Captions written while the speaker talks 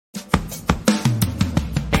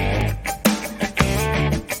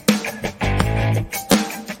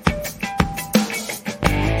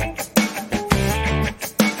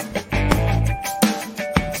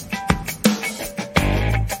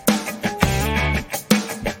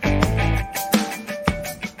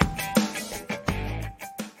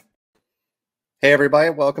Hey everybody,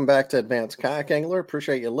 welcome back to Advanced Kayak Angler.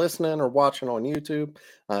 Appreciate you listening or watching on YouTube.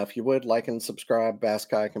 If you would like and subscribe, Bass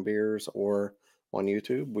Kayak and Beers, or on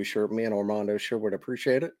YouTube, me and Armando sure would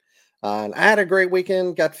appreciate it. And I had a great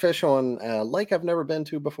weekend. Got to fish on a lake I've never been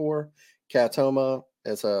to before, Katoma.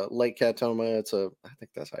 It's a Lake Katoma. I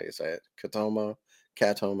think that's how you say it, Katoma,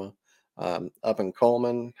 up in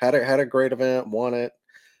Coleman. Had a great event. Won it.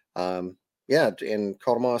 Yeah, and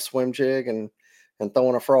caught them on a swim jig and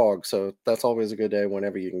throwing a frog. So that's always a good day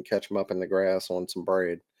whenever you can catch them up in the grass on some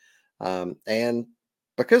braid. And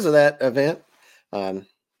because of that event, um,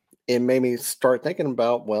 it made me start thinking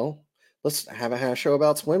about, well, let's have a show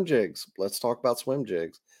about swim jigs. Let's talk about swim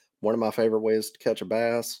jigs. One of my favorite ways to catch a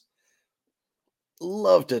bass.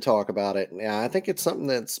 Love to talk about it. Yeah, I think it's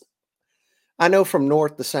something I know from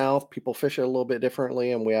north to south, people fish it a little bit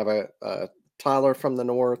differently, and we have a Tyler from the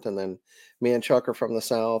north, and then me and Chuck are from the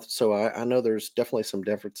south. So I know there's definitely some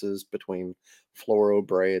differences between fluoro,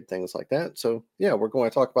 braid, things like that. So yeah, we're going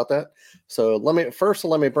to talk about that. So let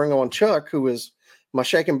me bring on Chuck, who is my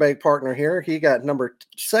shake and bake partner here. He got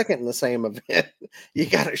second in the same event. You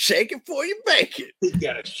got to shake it before you bake it. You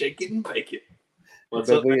got to shake it and bake it. What's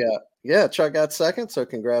up, man? Yeah, Chuck got second. So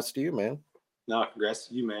congrats to you, man. No, congrats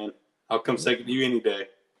to you, man. I'll come second to you any day.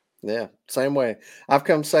 Yeah, same way. I've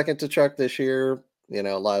come second to Chuck this year. You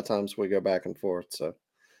know, a lot of times we go back and forth. So,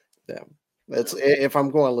 yeah, if I'm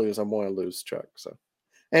going to lose, I'm going to lose Chuck. So,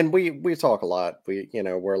 and we talk a lot.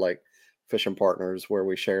 We're like fishing partners where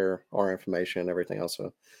we share our information and everything else.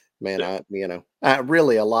 So, man, I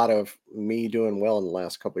really a lot of me doing well in the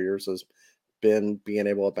last couple of years has been being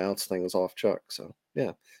able to bounce things off Chuck. So,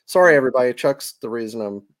 yeah. Sorry, everybody. Chuck's the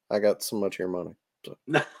reason I got so much of your money. So,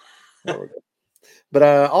 there we go.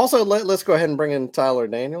 But also, let's go ahead and bring in Tyler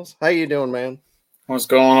Daniels. How you doing, man? What's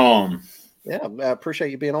going on? Yeah, I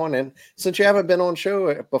appreciate you being on. And since you haven't been on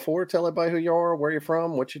show before, tell everybody who you are, where you're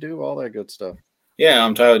from, what you do, all that good stuff. Yeah,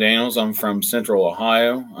 I'm Tyler Daniels. I'm from Central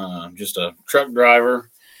Ohio. Just a truck driver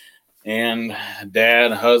and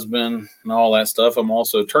dad, husband, and all that stuff. I'm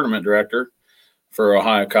also a tournament director for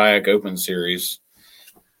Ohio Kayak Open Series.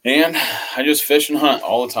 And I just fish and hunt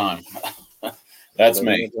all the time. That's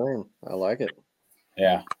me. I like it.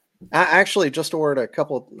 Yeah. I actually just ordered a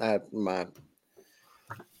couple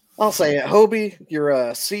I'll say it, Hobie,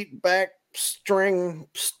 your seat back string,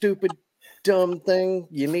 stupid, dumb thing.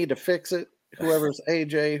 You need to fix it. Whoever's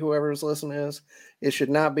listening is, it should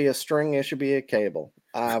not be a string. It should be a cable.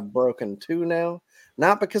 I've broken two now,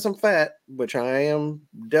 not because I'm fat, which I am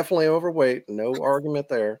definitely overweight. No argument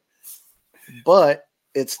there. But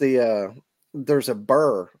it's there's a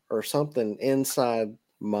burr or something inside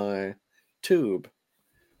my tube.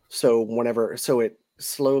 So it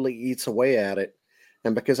slowly eats away at it.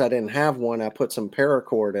 And because I didn't have one, I put some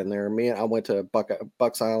paracord in there. I went to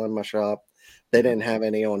Bucks Island, my shop. They didn't have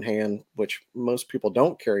any on hand, which most people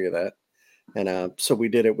don't carry that. And so we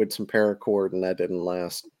did it with some paracord, and that didn't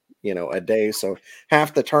last, a day. So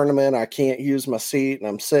half the tournament, I can't use my seat, and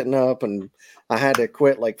I'm sitting up, and I had to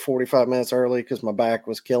quit like 45 minutes early because my back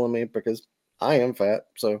was killing me because I am fat.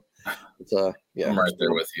 So it's yeah, I'm right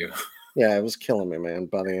there with you. Yeah, it was killing me, man,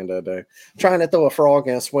 by the end of the day. Trying to throw a frog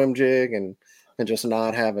in a swim jig and just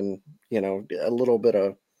not having, a little bit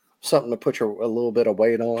of something to put a little bit of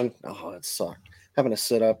weight on. Oh, it sucked. Having to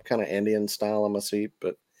sit up kind of Indian style on my seat.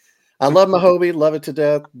 But I love my Hobie, love it to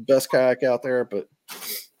death. Best kayak out there, but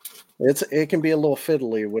it can be a little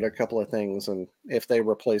fiddly with a couple of things. And if they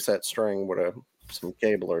replace that string with some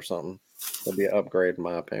cable or something, it'd be an upgrade in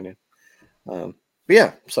my opinion. But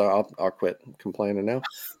yeah, so I'll quit complaining now.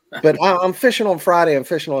 But I'm fishing on Friday and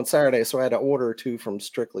fishing on Saturday, so I had to order two from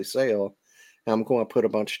Strictly Sale. I'm going to put a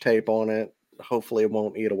bunch of tape on it. Hopefully, it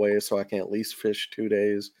won't eat away, so I can at least fish 2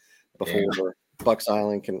 days before Bucks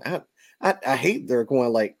Island can. I hate they're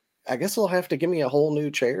going like. I guess they'll have to give me a whole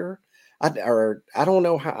new chair. I don't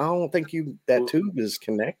know how. I don't think that tube is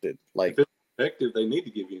connected. Like, if it's effective, they need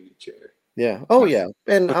to give you a new chair. Yeah. Oh yeah.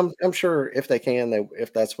 And I'm sure if they can,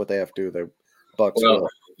 if that's what they have to do, the Bucks will.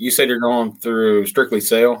 You said you're going through Strictly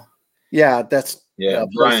Sale? Yeah, that's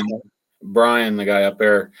Brian, the guy up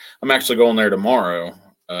there. I'm actually going there tomorrow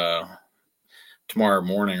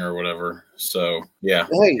morning or whatever. So yeah.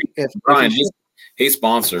 Hey, Brian, he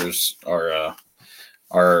sponsors our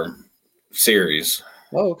series.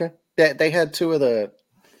 Oh, okay. They had two of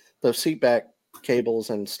those seat back cables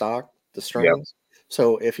in stock, the strings. Yep.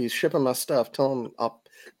 So if he's shipping my stuff, tell him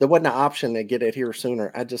there wasn't an option to get it here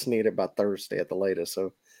sooner. I just need it by Thursday at the latest.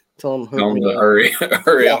 So tell him to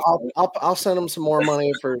hurry up. I'll send him some more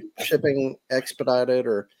money for shipping expedited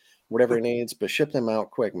or whatever he needs, but ship them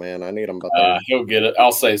out quick, man. I need them by Thursday. He'll get it.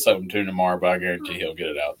 I'll say something to him tomorrow, but I guarantee he'll get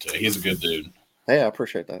it out too. He's a good dude. Hey, I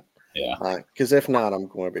appreciate that. Yeah. Because if not, I'm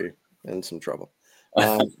going to be in some trouble.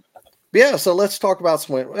 Yeah, so let's talk about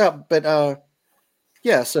swim.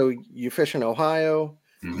 Yeah, so you fish in Ohio.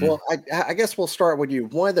 Mhm. Well, I guess we'll start with you.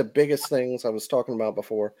 One of the biggest things I was talking about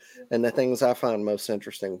before, and the things I find most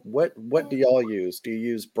interesting. What do y'all use? Do you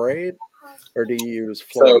use braid or do you use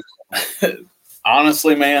So, fluoro?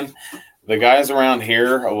 honestly, man, the guys around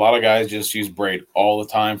here, a lot of guys just use braid all the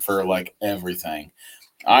time for like everything.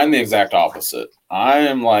 I'm the exact opposite. I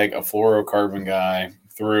am like a fluorocarbon guy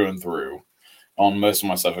through and through on most of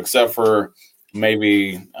my stuff, except for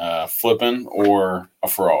maybe flipping or a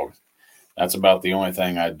frog. That's about the only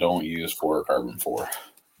thing I don't use fluorocarbon for.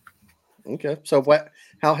 Okay, so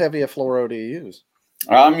how heavy a fluoro do you use?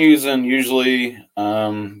 I'm using usually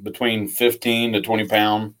between 15 to 20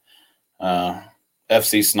 pound.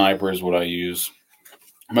 FC Sniper is what I use.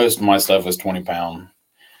 Most of my stuff is 20 pound.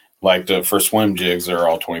 Like for swim jigs, they're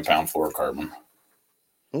all 20-pound fluorocarbon.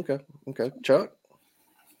 Okay, Chuck.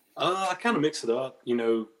 I kind of mix it up. You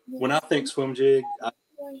know, when I think swim jig, I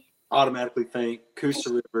automatically think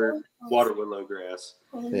Coosa River water willow grass.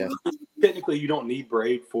 Yeah. Technically, you don't need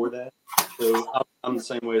braid for that. So I'm the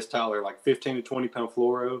same way as Tyler, like 15 to 20 pound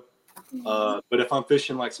fluoro. But if I'm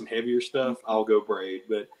fishing like some heavier stuff, I'll go braid.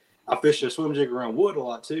 But I fish a swim jig around wood a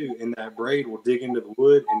lot too, and that braid will dig into the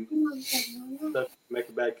wood and stuff make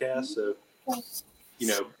a bad cast. So, you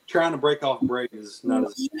know, trying to break off braid is not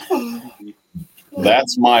as easy.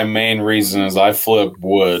 That's my main reason is I flip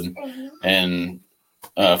wood and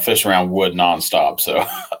fish around wood nonstop. So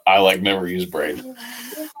I like never use braid.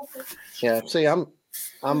 Yeah, see, I'm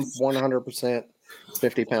 100%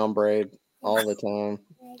 50-pound braid all the time.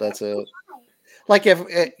 That's it. Like if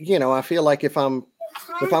I feel like if I'm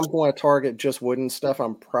going to target just wooden stuff,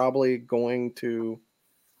 I'm probably going to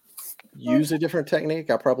use a different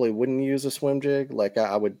technique. I probably wouldn't use a swim jig. Like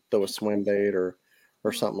I would throw a swim bait or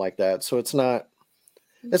something like that. So it's not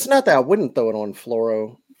that I wouldn't throw it on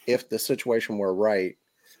fluoro if the situation were right.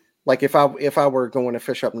 Like if I were going to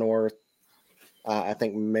fish up north, I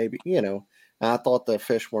think maybe I thought the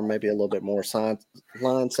fish were maybe a little bit more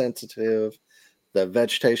line sensitive. The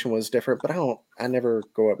vegetation was different, but I never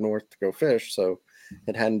go up north to go fish, so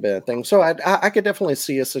it hadn't been a thing. So I could definitely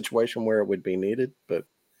see a situation where it would be needed, but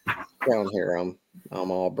down here I'm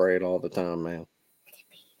all braid all the time, man.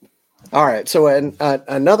 All right, so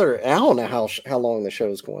another, I don't know how long the show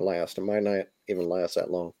is going to last. It might not even last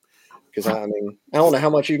that long because I mean I don't know how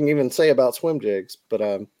much you can even say about swim jigs, but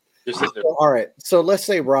Just sit there. all right, so let's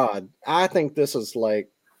say rod. I think this is like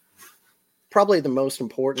probably the most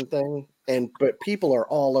important thing, but people are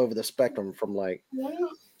all over the spectrum from like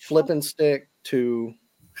flipping stick to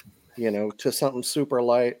to something super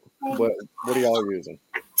light. What are y'all using?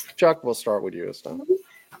 Chuck, we'll start with you this time.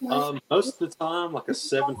 Most of the time, like a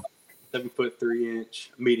 7'3"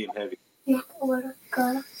 medium heavy. If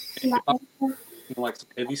I like some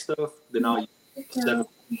heavy stuff, then I'll use 7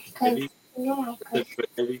 heavy, 7 foot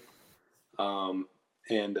heavy. And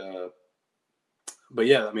but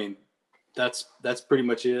yeah, I mean that's pretty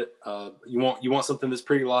much it. You want something that's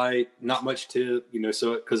pretty light, not much tip,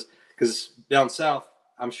 so because down south,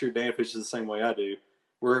 I'm sure Dan fishes the same way I do.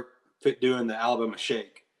 We're doing the Alabama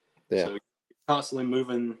shake, Yeah. so you're constantly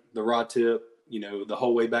moving the rod tip, the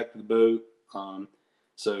whole way back to the boat.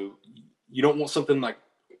 So you don't want something like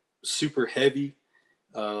super heavy,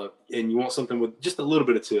 and you want something with just a little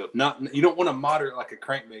bit of tip. You don't want a moderate like a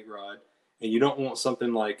crankbait rod, and you don't want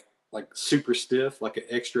something like super stiff, like an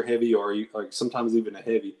extra heavy, or like sometimes even a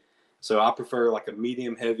heavy. So I prefer like a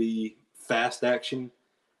medium heavy, fast action.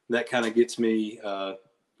 That kind of gets me,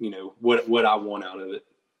 what I want out of it.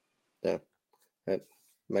 Yeah, that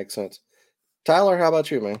makes sense. Tyler, how about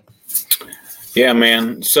you, man? Yeah,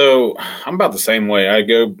 man. So I'm about the same way. I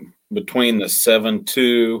go between the 7.2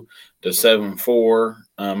 to 7.4.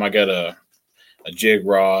 I got a jig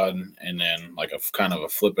rod and then like a kind of a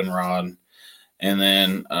flipping rod. And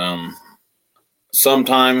then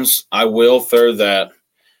sometimes I will throw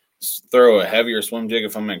a heavier swim jig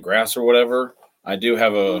if I'm in grass or whatever. I do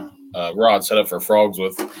have a rod set up for frogs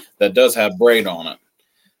that does have braid on it.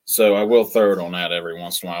 So I will throw it on that every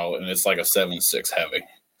once in a while, and it's like a 7.6 heavy.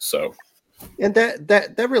 So, and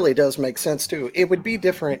that really does make sense too. It would be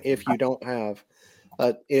different if you don't have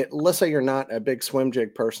let's say you're not a big swim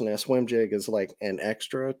jig person. A swim jig is like an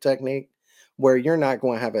extra technique where you're not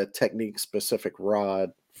going to have a technique specific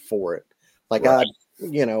rod for it. Like right.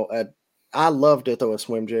 I love to throw a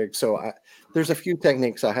swim jig, so there's a few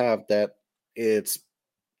techniques I have that it's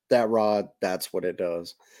that rod, that's what it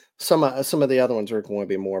does. Some of the other ones are going to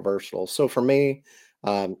be more versatile. So for me,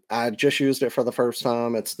 I just used it for the first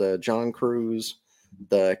time. It's the John Cruz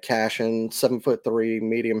the Cashin 7'3"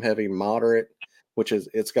 medium heavy moderate, which is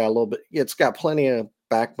it's got a little bit, it's got plenty of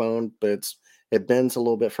backbone, but it bends a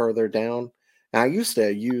little bit further down. And I used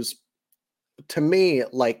to use, to me,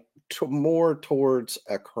 like more towards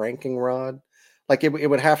a cranking rod. Like it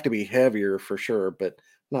would have to be heavier for sure, but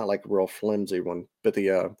not like a real flimsy one. But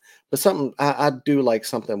but something I do like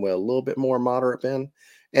something with a little bit more moderate bend.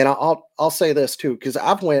 And I'll say this too, because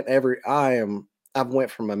I've went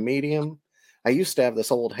from a medium. I used to have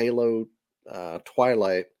this old Halo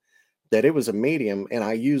Twilight that it was a medium, and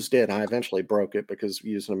I used it. And I eventually broke it because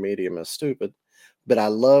using a medium is stupid. But I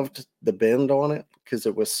loved the bend on it because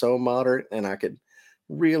it was so moderate, and I could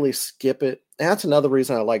really skip it. And that's another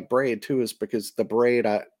reason I like braid too, is because the braid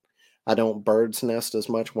I don't bird's nest as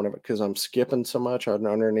much whenever because I'm skipping so much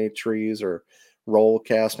underneath trees or roll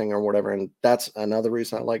casting or whatever, and that's another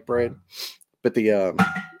reason I like braid. But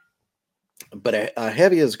a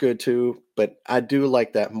heavy is good too, but I do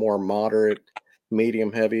like that more moderate,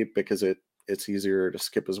 medium heavy because it's easier to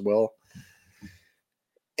skip as well.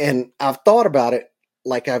 And I've thought about it,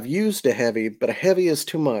 like I've used a heavy, but a heavy is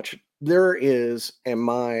too much. There is, in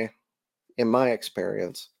my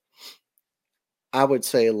experience, I would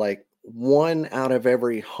say like one out of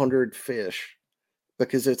every 100 fish,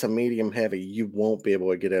 because it's a medium heavy, you won't be able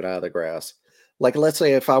to get it out of the grass. Like let's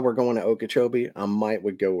say if I were going to Okeechobee, I might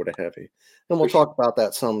would go with a heavy. And we'll For sure. talk about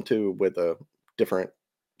that some too with the different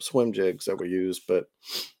swim jigs that we use. But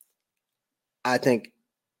I think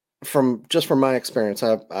from my experience,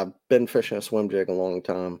 I've been fishing a swim jig a long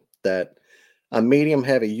time, that a medium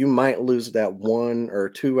heavy, you might lose that one or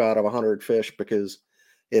two out of 100 fish because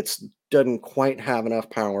it's doesn't quite have enough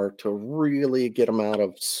power to really get them out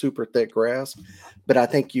of super thick grass. But I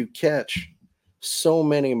think you catch so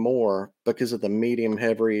many more because of the medium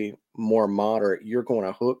heavy, more moderate. You're going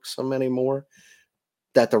to hook so many more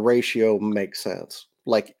that the ratio makes sense.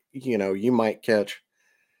 Like, you might catch,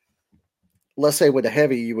 let's say with the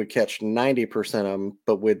heavy, you would catch 90% of them,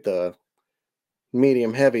 but with the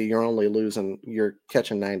medium heavy, you're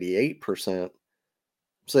catching 98%.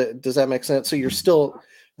 So does that make sense? So you're still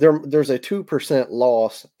there's a 2%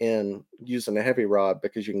 loss in using a heavy rod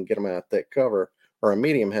because you can get them out of thick cover, or a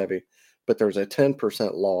medium heavy, but there's a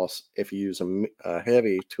 10% loss if you use a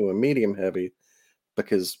heavy to a medium heavy,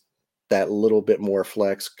 because that little bit more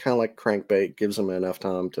flex, kind of like crankbait, gives them enough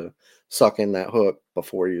time to suck in that hook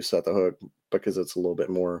before you set the hook, because it's a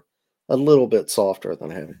little bit softer than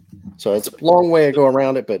heavy. So it's a long way to go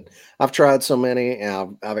around it, but I've tried so many,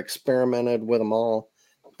 and I've experimented with them all.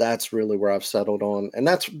 That's really where I've settled on, and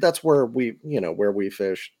that's where we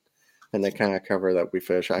fish, and the kind of cover that we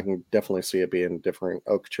fish. I can definitely see it being different: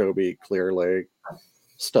 Okeechobee, Clear Lake,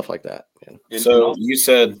 stuff like that. Yeah. And So also you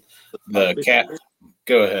said the fishing cat. deal,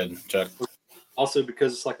 Go ahead, Chuck. also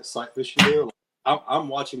because it's like a sight fishing deal. Like, I'm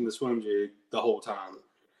watching the swim jig the whole time,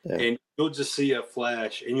 Yeah. and you'll just see a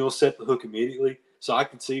flash, and you'll set the hook immediately. So I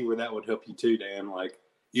could see where that would help you too, Dan. Like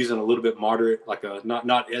using a little bit moderate, like a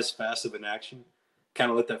not as fast of an action, kind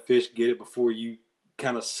of let that fish get it before you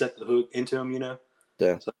kind of set the hook into him. Yeah.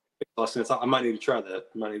 So it makes a lot of sense. I might need to try that.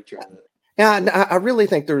 Yeah, and I really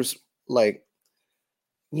think there's like,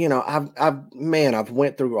 I've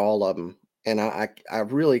went through all of them, and I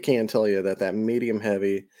really can tell you that medium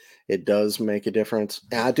heavy, it does make a difference.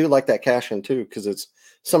 And I do like that cashing too, because it's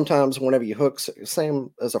sometimes whenever you hook,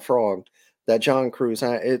 same as a frog, that John Cruz,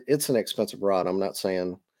 it's an expensive rod. I'm not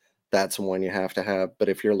saying that's one you have to have, but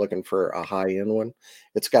if you're looking for a high end one,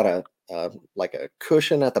 it's got like a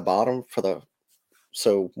cushion at the bottom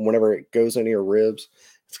so whenever it goes into your ribs,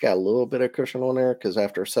 it's got a little bit of cushion on there, because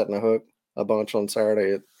after setting a hook a bunch on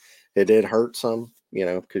Saturday, it did hurt some,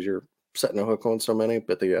 because you're setting a hook on so many.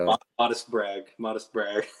 But Modest brag. Modest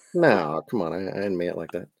brag. no, come on, I didn't mean it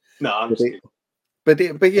like that. No, I'm But just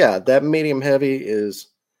kidding. but yeah, that medium heavy is,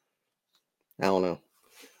 I don't know.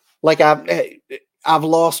 Like I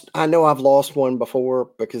know I've lost one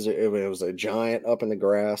before because it was a giant up in the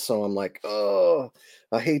grass. So I'm like, oh,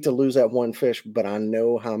 I hate to lose that one fish, but I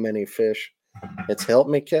know how many fish it's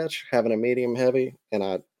helped me catch having a medium heavy.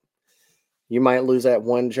 And you might lose that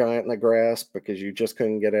one giant in the grass because you just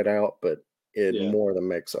couldn't get it out, but it Yeah. more than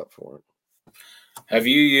makes up for it. Have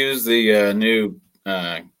you used the new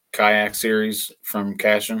kayak series from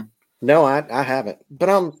Cashin? No, I haven't, but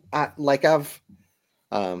I've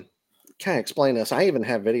kind of explain this. I even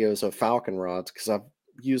have videos of falcon rods because I've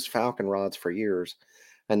used falcon rods for years.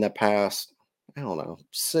 In the past, I don't know,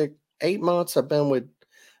 8 months, I've been with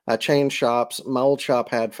chain shops. My old shop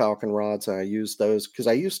had falcon rods, and I used those because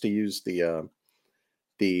I used to use the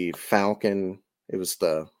falcon. It was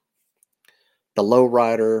the low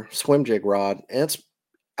rider swim jig rod, and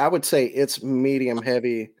I would say it's medium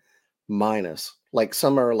heavy minus. Like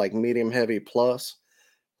some are like medium heavy plus.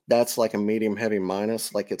 That's like a medium heavy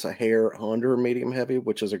minus. Like it's a hair under medium heavy,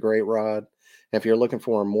 which is a great rod. If you're looking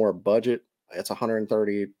for a more budget, it's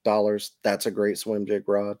 $130. That's a great swim jig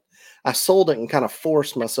rod. I sold it and kind of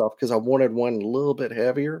forced myself because I wanted one a little bit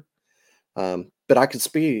heavier. But I could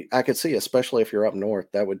see, especially if you're up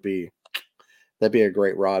north, that'd be a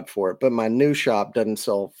great rod for it. But my new shop doesn't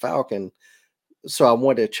sell Falcon, so I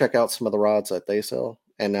wanted to check out some of the rods that they sell,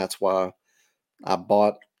 and that's why I've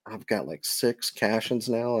got like 6 Cashins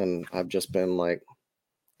now, and I've just been like,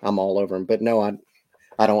 I'm all over them. But no,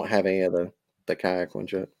 I don't have any of the kayak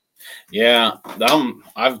ones yet. Yeah,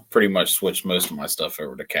 I've pretty much switched most of my stuff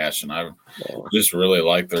over to Cash, and I just really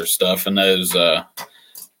like their stuff. And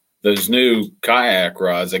those new kayak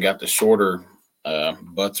rods, they got the shorter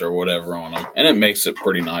butts or whatever on them, and it makes it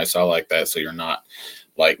pretty nice. I like that, so you're not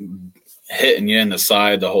like hitting you in the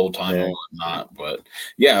side the whole time or whatnot. But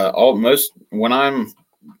yeah, when I'm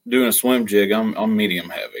doing a swim jig, I'm medium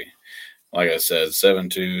heavy. Like I said,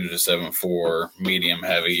 7.2 to 7.4 medium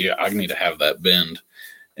heavy. Yeah, I need to have that bend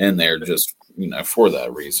in there just for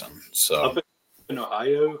that reason. So up in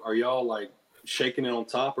Ohio, are y'all like shaking it on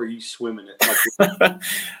top, or are you swimming it?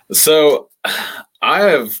 So I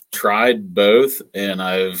have tried both, and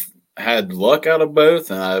I've had luck out of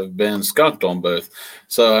both, and I've been skunked on both.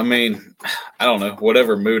 So I mean, I don't know,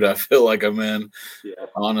 whatever mood I feel like I'm in. Yeah.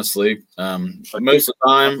 Honestly, most of the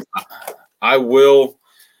time,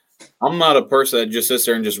 I'm not a person that just sits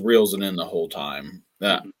there and just reels it in the whole time.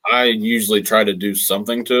 I usually try to do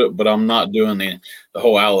something to it, but I'm not doing the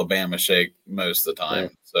whole Alabama shake most of the time. Yeah.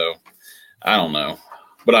 So I don't know,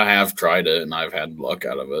 but I have tried it and I've had luck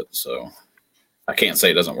out of it. So I can't say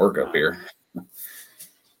it doesn't work up here.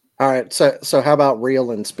 All right. So how about reel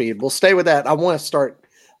and speed? We'll stay with that. I want to start.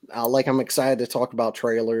 I'm excited to talk about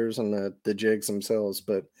trailers and the jigs themselves.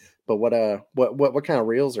 But what kind of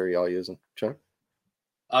reels are y'all using, Chuck?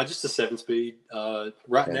 Just a 7-speed.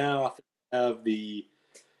 Right now, I think I have the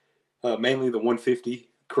mainly the 150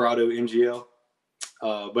 Corrado MGL,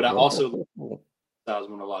 but I also size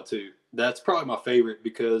one a lot too. That's probably my favorite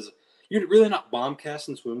because you're really not bomb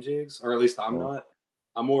casting swim jigs, or at least I'm not.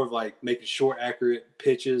 I'm more of like making short, accurate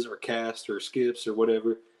pitches or casts or skips or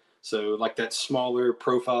whatever. So like that smaller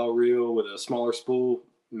profile reel with a smaller spool,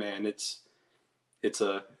 man, that's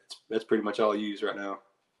pretty much all I use right now.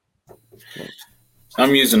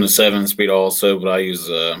 I'm using the 7-speed also, but I use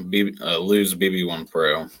Lose BB1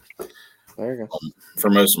 Pro. There you go. For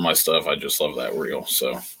most of my stuff, I just love that reel.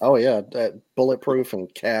 So. Oh yeah, that bulletproof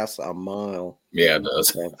and casts a mile. Yeah, it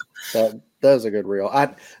does. That is a good reel.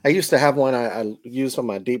 I used to have one I used on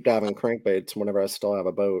my deep diving crankbaits whenever I still have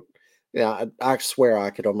a boat. Yeah, I swear I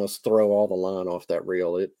could almost throw all the line off that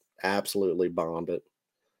reel. It absolutely bombed it.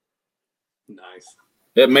 Nice.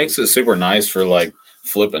 It makes it super nice for like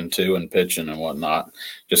flipping to and pitching and whatnot,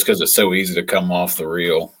 just because it's so easy to come off the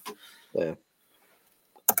reel. Yeah.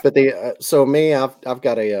 But so me, I've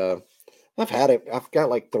got I've got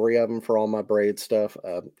like 3 of them for all my braid stuff.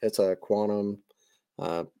 It's a Quantum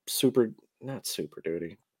not Super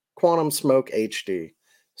Duty, Quantum Smoke HD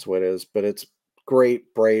is what it is. But it's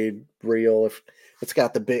great braid reel. If it's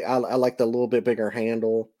got the big, I like the little bit bigger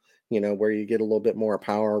handle, where you get a little bit more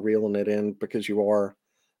power reeling it in, because you are,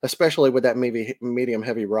 especially with that maybe medium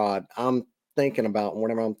heavy rod. I'm thinking about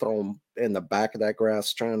whenever I'm throwing in the back of that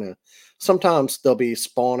grass, sometimes they'll be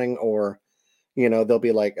spawning, or there'll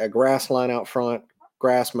be like a grass line out front,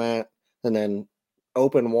 grass mat, and then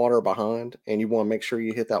open water behind, and you want to make sure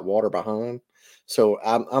you hit that water behind. So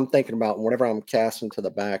I'm thinking about whenever I'm casting to the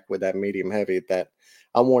back with that medium heavy, that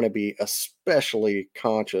I want to be especially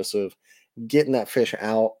conscious of getting that fish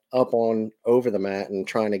out up on over the mat and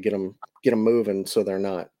trying to get them moving, so they're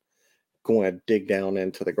not going to dig down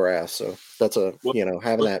into the grass. So that's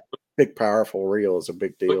having that big powerful reel is a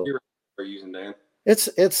big deal. What gear are you using, Dan?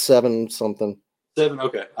 It's 7 something. 7.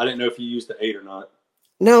 Okay, I didn't know if you used the 8 or not.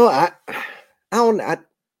 No, I don't.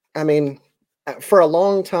 I mean, for a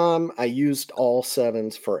long time, I used all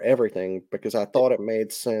 7s for everything, because I thought it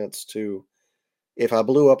made sense to, if I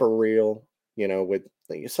blew up a reel, with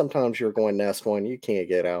sometimes you're going nest one, you can't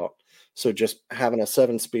get out. So just having a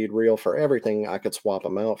 7-speed reel for everything, I could swap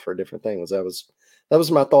them out for different things. That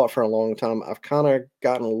was my thought for a long time. I've kind of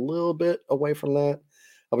gotten a little bit away from that.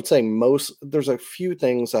 I would say there's a few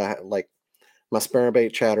things I like. My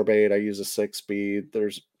spinnerbait, chatterbait, I use a 6-speed.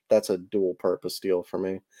 That's a dual purpose deal for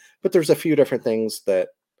me. But there's a few different things that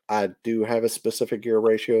I do have a specific gear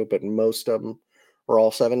ratio, but most of them are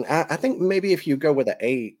all 7. I think maybe if you go with an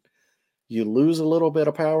 8, you lose a little bit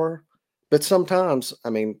of power. But sometimes, I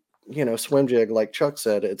mean, swim jig, like Chuck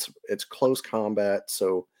said, it's close combat.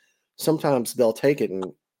 So sometimes they'll take it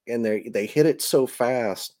and they hit it so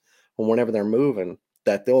fast whenever they're moving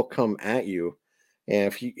that they'll come at you.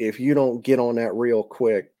 And if you don't get on that real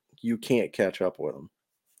quick, you can't catch up with them.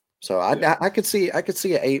 So I could see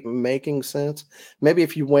an 8 making sense. Maybe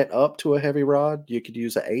if you went up to a heavy rod, you could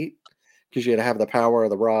use an 8 because you'd have the power of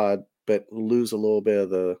the rod, but lose a little bit of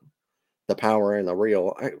the power in the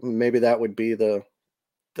reel. Maybe that would be the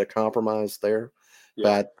compromise there.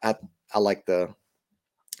 Yeah. But I like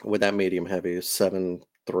with that medium heavy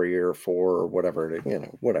 7.3 or 4 or whatever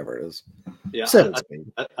whatever it is. Yeah, 7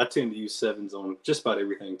 speed. I tend to use 7s on just about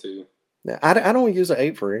everything too. Yeah, I don't use an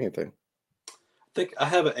 8 for anything. I think I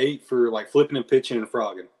have an 8 for like flipping and pitching and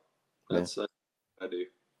frogging. That's what I do.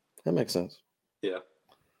 That makes sense. Yeah.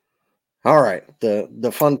 All right,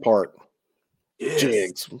 the fun part. Yes.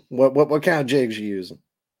 Jigs. What kind of jigs you using?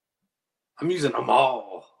 I'm using them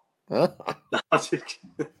all. Huh?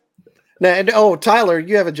 Now, Tyler,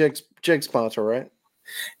 you have a jig sponsor, right?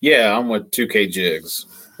 Yeah, I'm with 2K Jigs.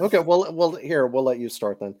 Okay, well, here we'll let you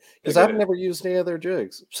start then, because I've never used any of their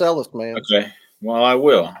jigs. Sell us, man. Okay, well, I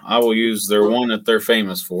will use their one that they're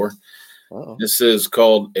famous for. Uh-oh. This is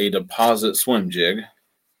called a deposit swim jig.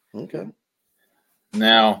 Okay.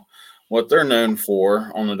 Now, what they're known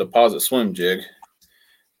for on the deposit swim jig,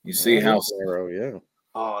 you see how narrow, yeah.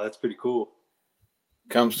 Oh, that's pretty cool.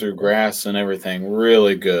 Comes through grass and everything,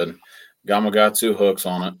 really good. Gamakatsu hooks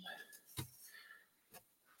on it.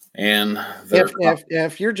 And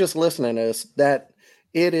if you're just listening to us, that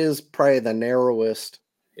it is probably the narrowest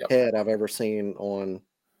head I've ever seen on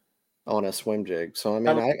a swim jig. So I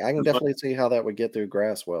mean, I can definitely see how that would get through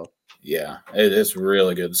grass well. Yeah, it's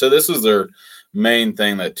really good. So this is their main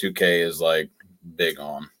thing that 2K is like big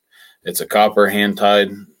on. It's a copper hand tied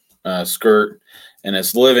skirt, and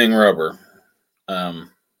it's living rubber.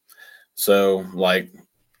 So like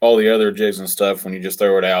all the other jigs and stuff, when you just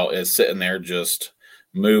throw it out, it's sitting there just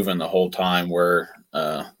moving the whole time, where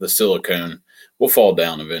the silicone will fall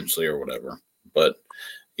down eventually or whatever. But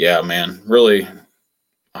yeah, man, really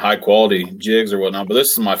high quality jigs or whatnot. But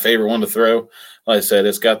this is my favorite one to throw. Like I said,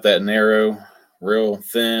 it's got that narrow, real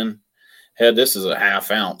thin head. This is a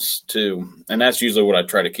 1/2 ounce too, and that's usually what I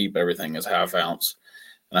try to keep everything is 1/2 ounce.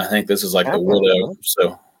 And I think this is like the Widow.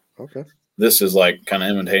 So okay, this is like kind of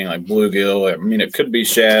imitating like bluegill. I mean, it could be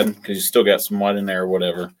shad because you still got some white in there or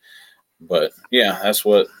whatever. But yeah, that's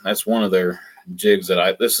one of their jigs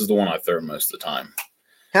that this is the one I throw most of the time.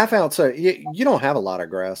 1/2 ounce. So you don't have a lot of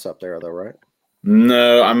grass up there though, right?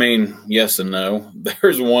 No, I mean, yes and no.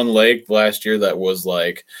 There's one lake last year that was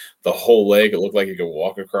like the whole lake. It looked like you could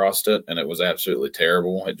walk across it, and it was absolutely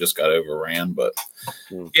terrible. It just got overran. But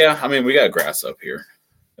yeah, I mean, we got grass up here.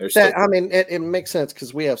 I mean, it makes sense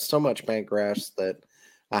because we have so much bank grass that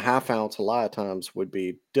a 1/2 ounce a lot of times would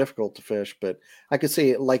be difficult to fish. But I could see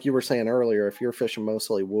it, like you were saying earlier, if you're fishing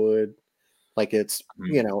mostly wood, like it's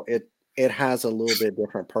it has a little bit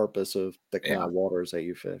different purpose of the kind of waters that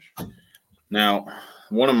you fish. Now,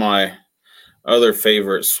 one of my other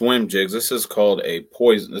favorite swim jigs, this is called a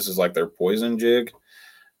poison. This is like their poison jig.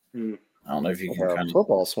 I don't know if you can kind of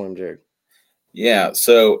football swim jig. Yeah,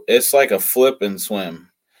 so it's like a flip and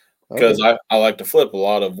swim because I like to flip a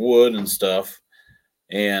lot of wood and stuff.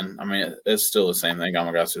 And I mean, it's still the same thing.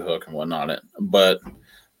 Gamakatsu hook and whatnot. But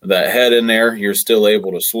that head in there, you're still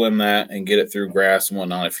able to swim that and get it through grass and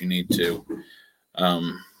whatnot if you need to.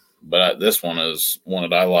 But this one is one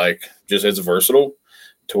that I like. Just it's versatile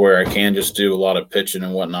to where I can just do a lot of pitching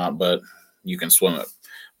and whatnot, but you can swim it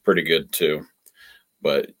pretty good too.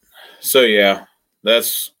 But so yeah,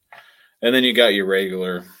 and then you got your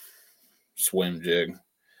regular swim jig.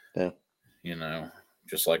 Yeah.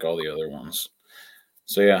 Just like all the other ones.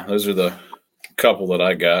 So yeah, those are the couple that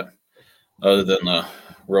I got, other than the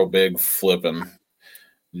real big flipping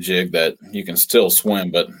jig that you can still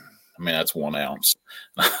swim, but I mean, that's 1 ounce.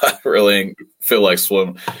 I really feel like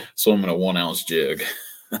swimming a 1 ounce jig.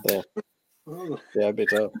 Yeah, it'd be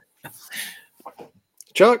tough.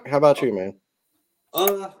 Chuck, how about you, man?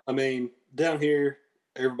 I mean, down here,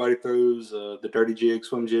 everybody throws the dirty jig,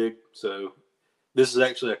 swim jig. So this is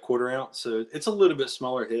actually a 1/4 ounce. So it's a little bit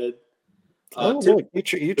smaller head. Look,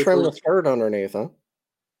 you trimmed the skirt underneath, huh?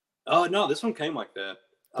 Oh, no, this one came like that.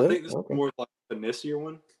 I think this is more like a finessier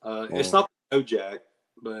one. It's not the no jack,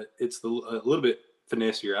 but it's a little bit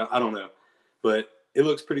finessier. I don't know, but it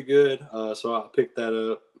looks pretty good. So I picked that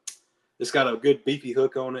up. It's got a good beefy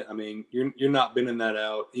hook on it. I mean, you're not bending that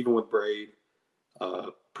out even with braid.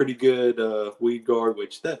 Pretty good weed guard,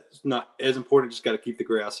 which that's not as important. Just got to keep the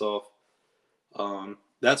grass off.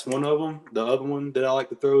 that's one of them. The other one that I like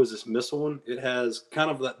to throw is this missile one. It has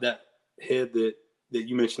kind of that head that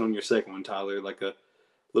you mentioned on your second one, Tyler, like a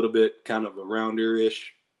little bit kind of a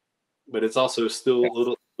rounder-ish, but it's also still a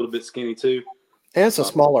little bit skinny too. And it's a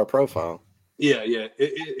smaller profile. Yeah.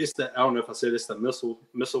 It's that, I don't know if I said it's the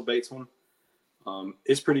missile baits one.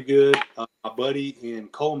 It's pretty good. My buddy in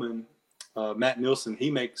Coleman, Matt Nilsson,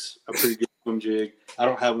 he makes a pretty good swim jig. I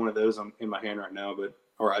don't have one of those in my hand right now,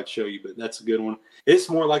 or I'd show you, but that's a good one. It's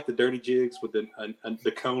more like the dirty jigs with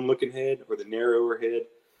the cone looking head or the narrower head.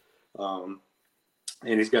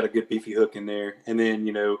 And he's got a good beefy hook in there. And then,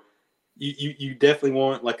 you definitely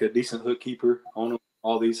want like a decent hook keeper on them.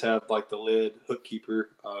 All these have like the lead hook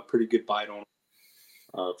keeper, pretty good bite on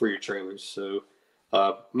them, for your trailers. So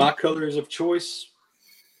my colors of choice,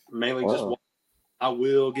 mainly just white. I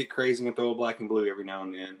will get crazy and throw a black and blue every now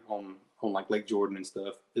and then on like Lake Jordan and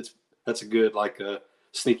stuff. That's a good like a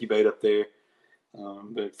sneaky bait up there.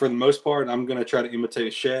 But for the most part, I'm going to try to imitate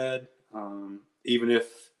a shad. Even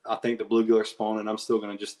if I think the bluegill are spawning, I'm still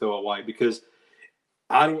going to just throw a white, because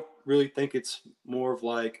I don't really think it's more of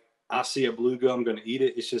like I see a bluegill, I'm going to eat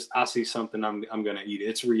it. It's just I see something, I'm going to eat it.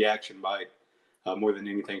 It's a reaction bite more than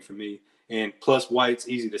anything for me. And plus, white's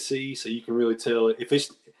easy to see, so you can really tell if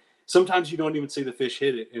it's. Sometimes you don't even see the fish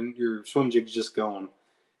hit it, and your swim jig's just gone,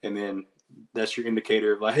 and then that's your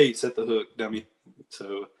indicator of like, hey, set the hook, dummy.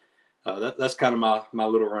 So that's kind of my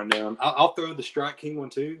little rundown. I'll throw the Strike King one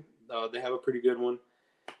too. They have a pretty good one.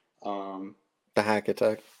 The Hack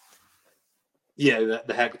Attack. Yeah,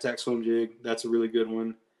 the Hack Attack swim jig. That's a really good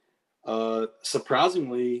one.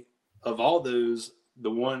 Surprisingly, of all those, the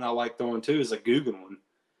one I like throwing too is a Guggen one.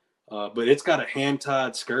 But it's got a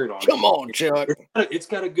hand-tied skirt on it. Come on, Chuck. It's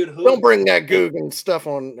got a good hook. Don't bring that Guggen stuff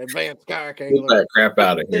on Advanced Kayak Angler. Get that crap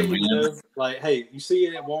out of here, man. Like, hey, you see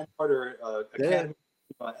it at Walmart or Academy,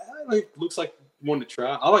 it looks like one to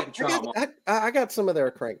try. I like to try them. I got some of their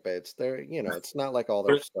crankbaits. They're, it's not like all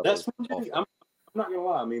their stuff. That's I'm not gonna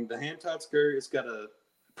lie. I mean, the hand-tied skirt, it's got a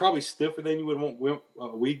probably stiffer than you would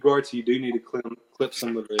want weed guard, so you do need to clip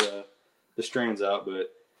some of the strands out.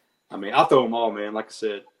 But I mean, I'll throw them all, man. Like I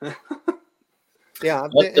said. Yeah,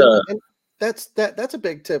 and that's a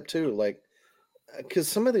big tip too. Like, because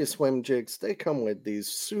some of these swim jigs, they come with these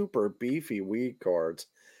super beefy weed guards.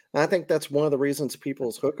 And I think that's one of the reasons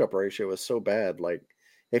people's hookup ratio is so bad. Like,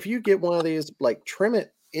 if you get one of these, like, trim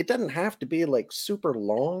it. It doesn't have to be like super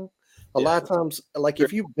long. A lot of times, like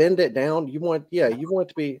if you bend it down, you want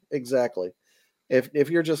to be exactly. If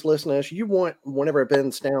you're just listening to us, you want whenever it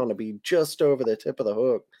bends down to be just over the tip of the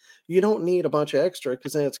hook. You don't need a bunch of extra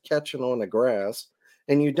because then it's catching on the grass,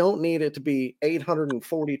 and you don't need it to be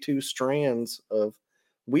 842 strands of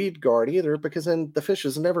weed guard either, because then the fish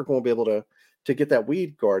is never going to be able to get that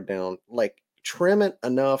weed guard down. Like, trim it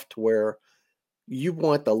enough to where you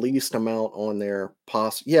want the least amount on there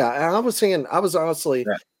possible. Yeah, and I was honestly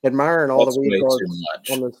admiring all the weed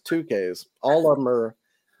guards on those 2Ks. All of them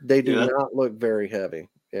they do not look very heavy.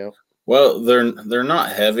 Yeah. Well, they're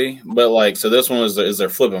not heavy, but like, so this one is their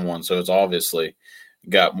flipping one, so it's obviously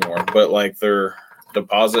got more. But like their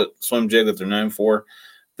deposit swim jig that they're known for,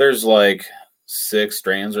 there's like 6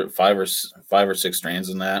 strands or 5 or 6 strands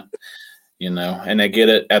in that, and they get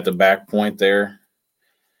it at the back point there,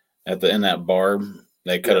 in that barb.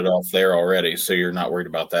 They cut it off there already, so you're not worried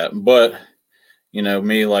about that. But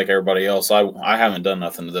me, like everybody else, I haven't done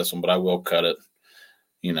nothing to this one, but I will cut it.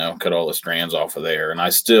 Cut all the strands off of there. And I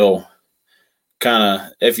still kind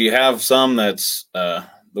of, if you have some that's the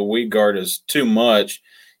weed guard is too much,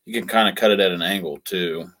 you can kind of cut it at an angle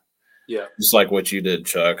too. Yeah. Just like what you did,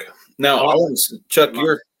 Chuck. Now, Chuck,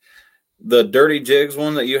 the dirty jigs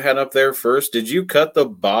one that you had up there first, did you cut the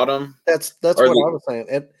bottom? That's what I was saying.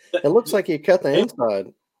 It looks like you cut the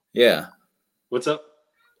inside. Yeah. What's up?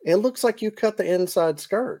 It looks like you cut the inside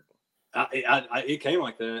skirt. It came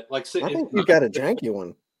like that. Like, I think you got a janky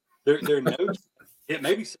one. There no. It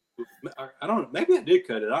maybe I don't know. Maybe I did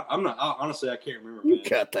cut it. I'm not. Honestly, I can't remember. You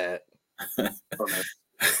cut that. I don't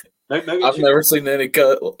know. Maybe I've never seen any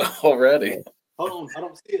cut already. Hold on, I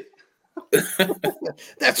don't see it.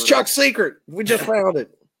 That's Chuck's secret. We just found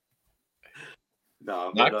it.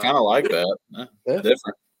 No, I kind of like that.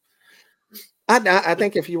 Different. I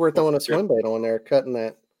think if you were throwing a swim bait on there, cutting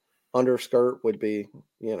that underskirt would be,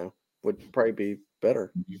 would probably be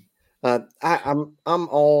better. I'm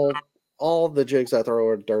all the jigs I throw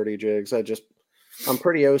are dirty jigs. I'm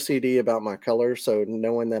pretty OCD about my color, so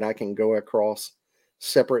knowing that I can go across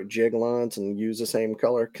separate jig lines and use the same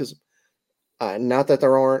color, because not that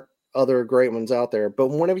there aren't other great ones out there, but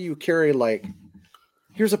whenever you carry, like,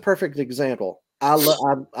 here's a perfect example. I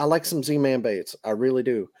like some Z-Man baits. I really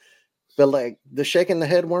do. But like the shaking the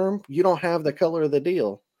head worm, you don't have the color of the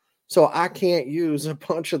deal. So I can't use a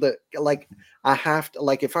bunch of I have to,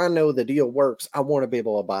 like, if I know the deal works, I want to be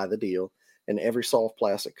able to buy the deal in every soft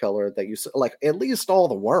plastic color that like at least all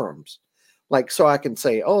the worms. Like, so I can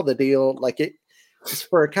say, oh, the deal, like it's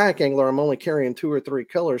for a kayak angler, I'm only carrying 2 or 3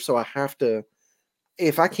 colors. So I have to,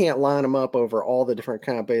 if I can't line them up over all the different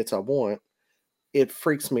kind of baits I want, it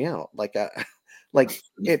freaks me out. Like like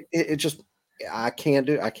it just, I can't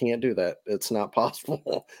do that. It's not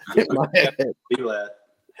possible in my head. B-Lad.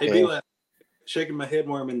 Hey, Yeah. B-Lad, shaking my head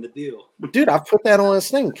worm in the deal. Dude, I put that on this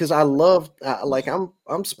thing because I love, like,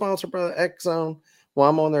 I'm sponsored by X Zone. Well,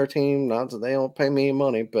 I'm on their team. Not that they don't pay me any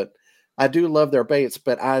money, but I do love their baits.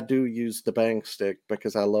 But I do use the bang stick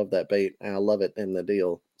because I love that bait and I love it in the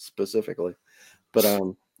deal specifically. But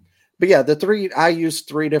yeah, I use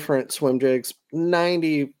 3 different swim jigs.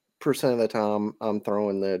 90% of the time, I'm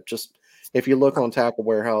throwing just, if you look on Tackle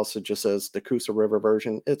Warehouse, it just says the Coosa River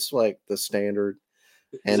version. It's like the standard.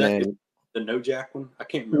 Is And that then the no jack one? I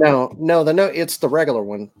can't remember. no, it's the regular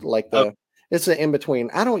one. Like Oh. it's the in between.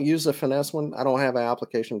 I don't use the finesse one. I don't have an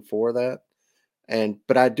application for that.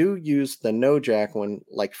 But I do use the no jack one.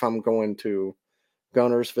 Like if I'm going to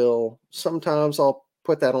Gunnersville, sometimes I'll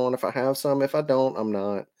put that on if I have some. If I don't, I'm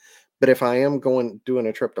not. But if I am doing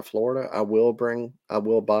a trip to Florida, I will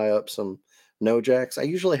buy up some no jacks. I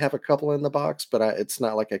usually have a couple in the box, but it's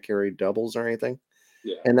not like I carry doubles or anything.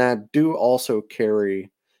 Yeah. And I do also carry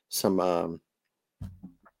some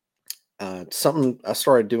something I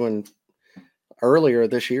started doing earlier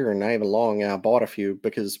this year, and not even long. And I bought a few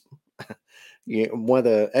because one of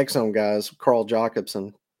the Exxon guys, Carl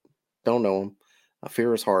Jacobson, don't know him. I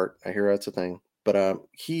fear his heart. I hear that's a thing. But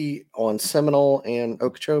he on Seminole and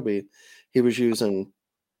Okeechobee, he was using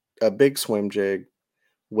a big swim jig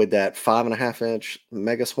with that 5.5-inch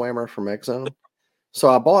mega swammer from Exxon. So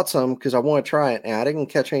I bought some because I want to try it. And I didn't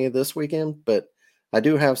catch any this weekend, but I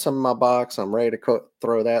do have some in my box. I'm ready to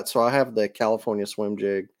throw that. So I have the California swim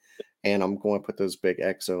jig, and I'm going to put those big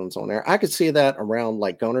X zones on there. I could see that around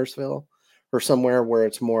like Gunnersville or somewhere where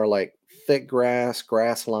it's more like thick grass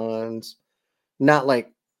lines, not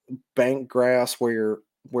like bank grass where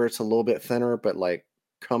it's a little bit thinner, but like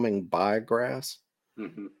coming by grass.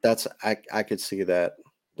 Mm-hmm. I could see that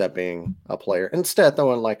being a player. Instead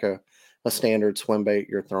throwing like a standard swim bait,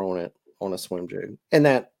 you're throwing it on a swim jig. And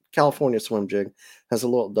that California swim jig has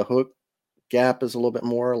the hook gap is a little bit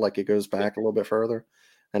more, like it goes back a little bit further.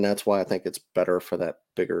 And that's why I think it's better for that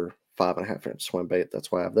bigger 5.5-inch swim bait.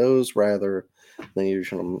 That's why I have those rather than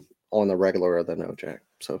using them on the regular or the no jack.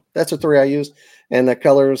 So that's the 3 I use. And the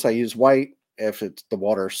colors, I use white if it's the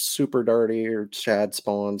water super dirty or shad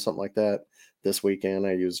spawn, something like that. This weekend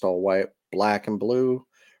I used all white, black and blue,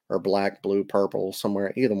 or black, blue, purple,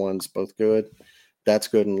 somewhere. Either one's both good. That's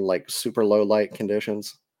good in like super low light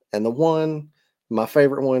conditions. And my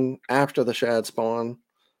favorite one after the shad spawn,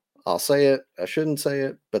 I'll say it, I shouldn't say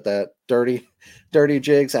it, but that dirty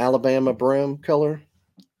jigs Alabama brim color,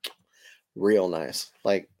 real nice.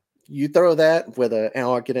 Like you throw that with and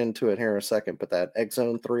I'll get into it here in a second, but that X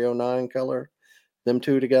Zone 309 color, them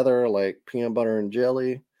two together like peanut butter and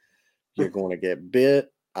jelly, you're going to get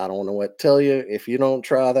bit. I don't know what to tell you. If you don't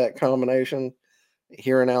try that combination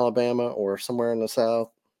here in Alabama or somewhere in the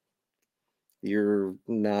South, you're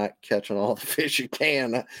not catching all the fish you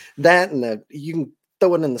can. That and you can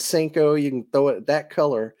throw it in the Cinco, you can throw it that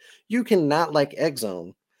color. You cannot like X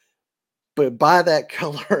Zone, but buy that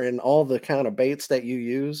color and all the kind of baits that you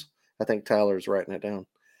use. I think Tyler's writing it down.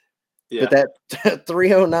 Yeah. But that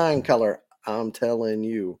 309 color, I'm telling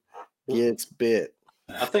you, gets bit.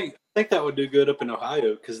 I think that would do good up in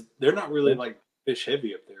Ohio because they're not really like fish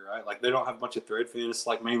heavy up there, right? Like they don't have a bunch of threadfin. It's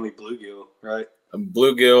like mainly bluegill, right?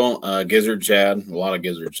 Bluegill, gizzard shad, a lot of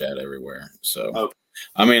gizzard shad everywhere. So,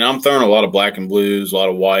 I mean, I'm throwing a lot of black and blues, a lot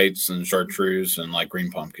of whites and chartreuse and like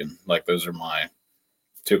green pumpkin. Like those are my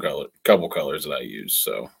couple colors that I use.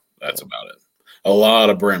 So that's about it. A lot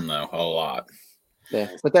of brim though, a lot. Yeah,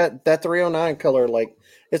 but that 309 color, like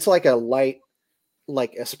it's like a light,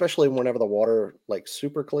 like especially whenever the water like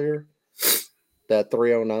super clear, that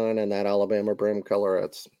 309 and that Alabama brim color,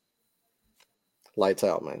 it's lights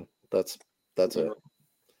out, man. That's it.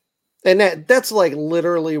 And that's like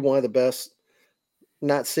literally one of the best,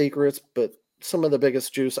 not secrets, but some of the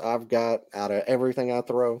biggest juice I've got out of everything I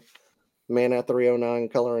throw. Man, that 309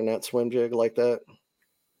 color and that swim jig like that,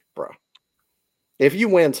 bro. If you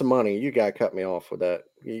win some money, you gotta cut me off with that.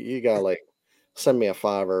 You gotta like send me a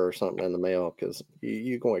 $5 or something in the mail because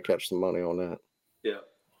you're going to catch some money on that. Yeah.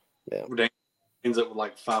 Yeah. Ends up with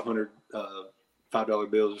like 500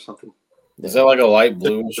 $5 bills or something. Is that like a light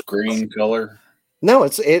bluish green color? No,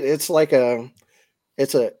 it's like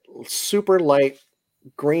it's a super light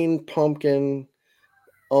green pumpkin,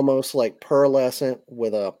 almost like pearlescent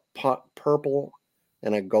with a purple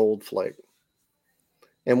and a gold flake.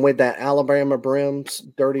 And with that Alabama brims,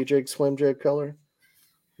 dirty jig, swim jig color,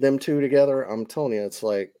 them two together, I'm telling you, it's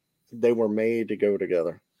like they were made to go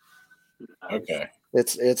together. Okay.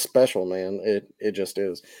 It's special, man. It just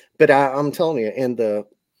is. But I'm telling you,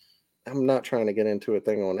 I'm not trying to get into a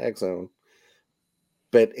thing on X Zone,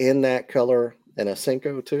 but in that color and a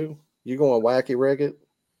Cinco too, you going wacky rig it,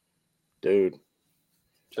 dude.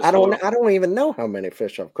 Just hold on. I don't even know how many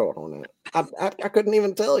fish I've caught on it. I couldn't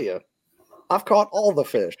even tell you. I've caught all the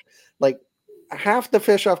fish. Like half the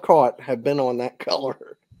fish I've caught have been on that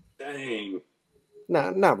color. Dang.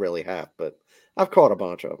 Not really half, but I've caught a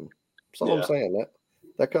bunch of them. That's all I'm Yeah. saying.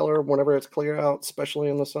 That color, whenever it's clear out, especially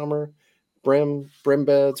in the summer, brim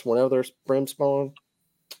beds, whenever there's brim spawn,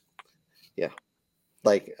 yeah,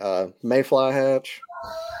 like mayfly hatch,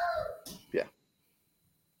 yeah,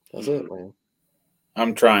 that's it, Mhm. man.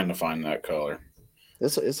 I'm trying to find that color.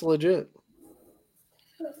 It's legit.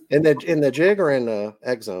 In the jig or in the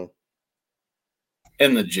X zone.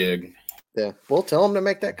 In the jig. Yeah, we'll tell him to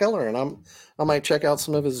make that color, and I might check out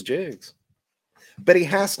some of his jigs. But he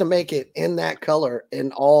has to make it in that color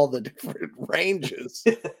in all the different ranges,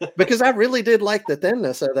 because I really did like the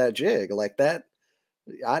thinness of that jig, like that.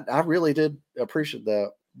 I really did appreciate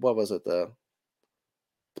the what was it the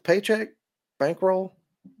paycheck bankroll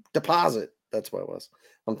deposit. That's what it was.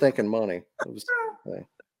 I'm thinking money. It was, yeah.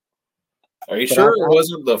 Are you But sure it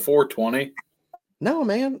wasn't the 420? no,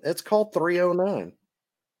 man, it's called 309.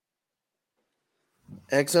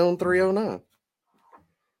 X Zone 309.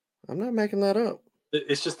 I'm not making that up.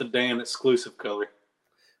 It's just a damn exclusive color.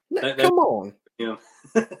 Come on. Yeah.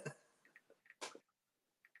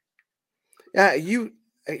 Yeah, you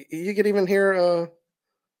could even hear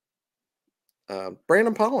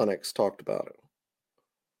Brandon Pollinix talked about it.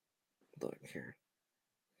 Look here.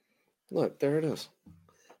 Look, there it is.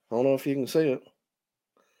 I don't know if you can see it.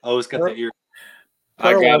 Oh, it's got the ear.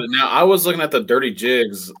 I got it now. I was looking at the dirty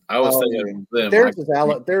jigs. I was thinking of them.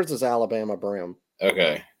 There's his Alabama brim.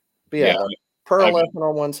 Okay. But yeah, pearl got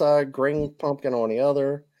on one side, green pumpkin on the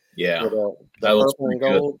other. Yeah. With the That looks purple and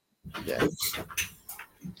pretty good. gold. Yeah.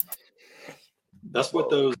 That's what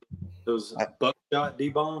those buckshot D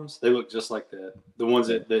bombs. They look just like that. The ones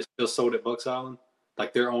that still sold at Bucks Island,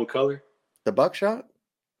 like their own color. The buckshot?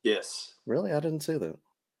 Yes. Really, I didn't see that.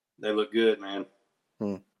 They look good, man.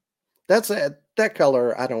 That's that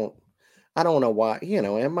color. I don't know why. You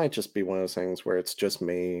know, it might just be one of those things where it's just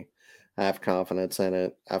me. I have confidence in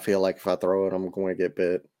it. I feel like if I throw it, I'm going to get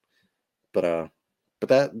bit. But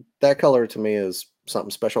that color to me is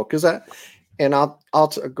something special because I'll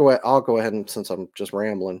go ahead and since I'm just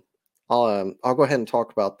rambling, I'll go ahead and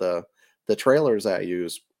talk about the trailers I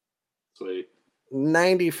use. Sweet.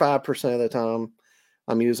 95% of the time,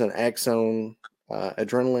 I'm using X Zone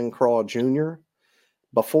Adrenaline Crawl Junior.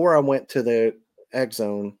 Before I went to the X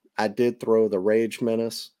Zone, I did throw the Rage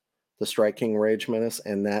Menace, the Strike King Rage Menace,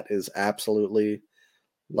 and that is absolutely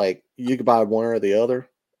like you could buy one or the other.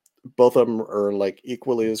 Both of them are like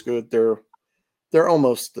equally as good. They're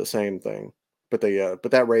almost the same thing, but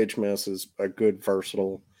but that Rage Menace is a good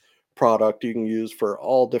versatile product you can use for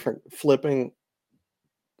all different flipping.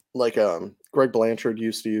 Like Greg Blanchard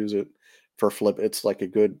used to use it for flip. It's like a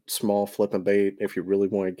good small flipping bait if you really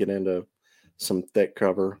want to get into some thick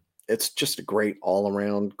cover. It's just a great all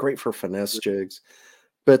around, great for finesse jigs.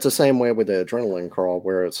 But it's the same way with the adrenaline crawl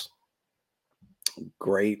where it's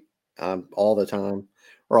great all the time.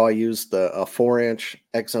 Or I'll use the a 4-inch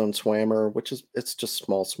X Zone Swammer, which is it's just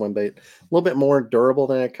small swim bait, a little bit more durable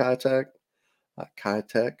than a Kayak.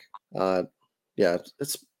 Kayak. Yeah,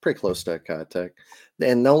 it's pretty close to a Kayak.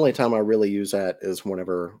 And the only time I really use that is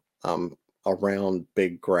whenever I'm around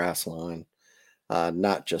big grass line,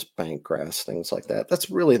 not just bank grass, things like that. That's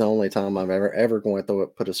really the only time I'm ever going to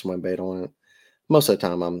put a swim bait on it. Most of the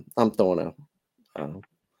time, I'm throwing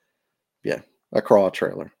a craw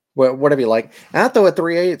trailer. Well, whatever you like. And I throw a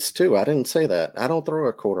 3/8 too. I didn't say that. I don't throw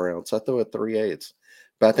a 1/4 ounce. I throw a 3/8.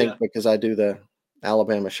 But I think because I do the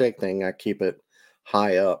Alabama shake thing, I keep it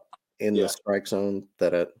high up in the strike zone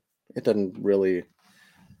that it doesn't really.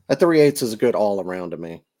 A 3/8 is good all around to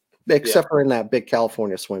me, except for in that big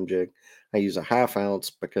California swim jig. I use a 1/2 ounce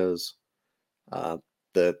because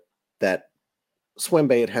the that swim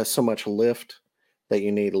bait has so much lift that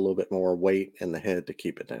you need a little bit more weight in the head to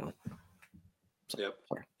keep it down. So, yep.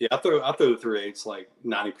 Yeah, I throw the 3/8 like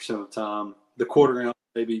 90% of the time. The 1/4 ounce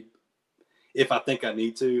maybe if I think I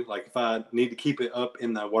need to. Like if I need to keep it up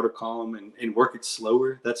in the water column and work it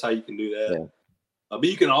slower, that's how you can do that. But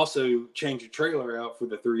you can also change your trailer out for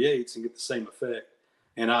the 3/8 and get the same effect.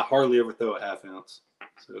 And I hardly ever throw a 1/2 ounce.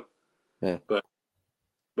 So Yeah. But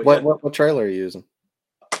what trailer are you using?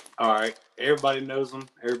 All right. Everybody knows them.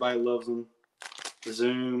 Everybody loves them. The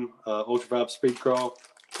Zoom Ultra Vibe Speed Crawl.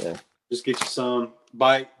 Yeah. Just get you some.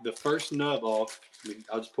 Bite the first nub off.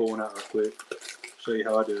 I'll just pull one out real quick. Show you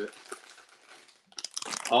how I do it.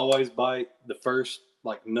 Always bite the first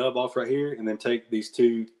nub off right here, and then take these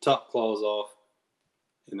 2 top claws off,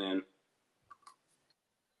 and then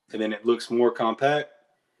it looks more compact.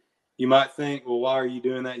 You might think, well, why are you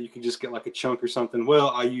doing that? You can just get like a chunk or something. Well,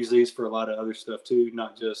 I use these for a lot of other stuff too,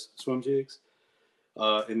 not just swim jigs.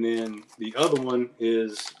 And then the other one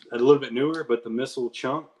is a little bit newer, but the missile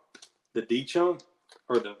chunk, the D chunk,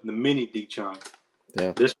 or the mini D chunk.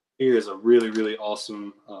 Yeah. This here is a really, really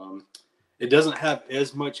awesome. It doesn't have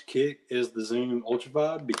as much kick as the Zoom Ultra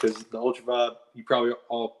Vibe, because the Ultra Vibe, you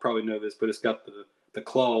probably know this, but it's got the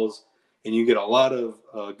claws, and you get a lot of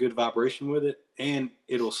good vibration with it, and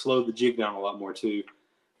it'll slow the jig down a lot more too.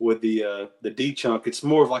 With the D chunk, it's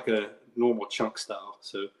more of like a normal chunk style.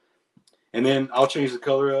 So, and then I'll change the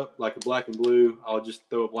color up, like a black and blue. I'll just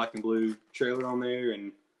throw a black and blue trailer on there,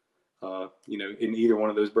 and in either one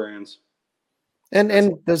of those brands. And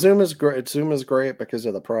the Zoom is great. Zoom is great because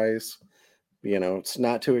of the price. It's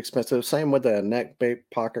not too expensive. Same with the neck bait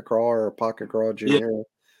pocket crawl or pocket crawl junior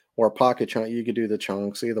or pocket chunk. You could do the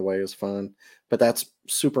chunks. Either way is fun. But that's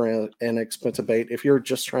super inexpensive bait. If you're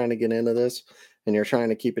just trying to get into this and you're trying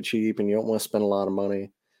to keep it cheap and you don't want to spend a lot of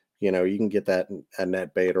money, you can get that a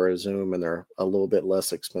net bait or a Zoom, and they're a little bit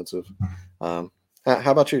less expensive. How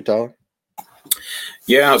about you, Tyler?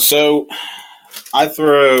 Yeah, so I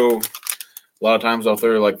throw a lot of times. I'll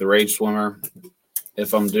throw like the Rage Swimmer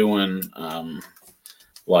if I'm doing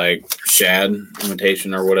like shad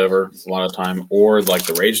imitation or whatever. A lot of time, or like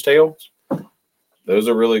the Rage Tail. Those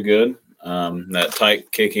are really good. That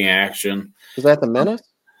tight kicking action. Is that the Menace?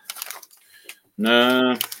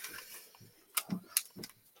 No,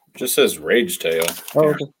 just says Rage Tail. Oh,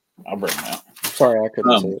 okay. I'll bring them out. Sorry, I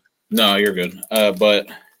couldn't see it. No, you're good. But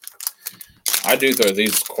I do throw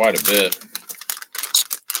these quite a bit.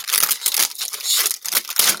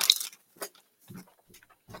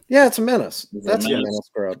 Yeah, it's a Menace. That's a Menace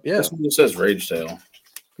grub. Yeah. This one says Rage Tail.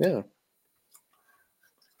 Yeah.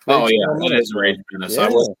 Oh, yeah. That is Rage Menace. Yeah. I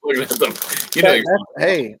was looking at them.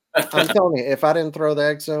 Hey, I'm telling you, if I didn't throw the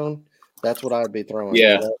X Zone, that's what I'd be throwing.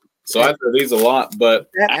 Yeah. So I throw these a lot, but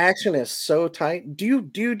that action is so tight. Do you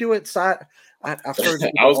do it side? I've heard.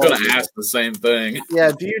 I was going to ask the same thing.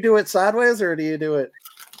 Yeah. Do you do it sideways or do you do it?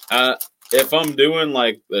 If I'm doing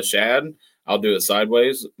like the shad, I'll do it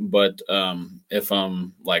sideways. But if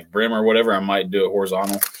I'm like brim or whatever, I might do it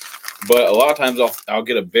horizontal. But a lot of times I'll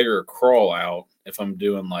get a bigger crawl out if I'm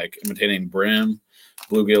doing like imitating brim.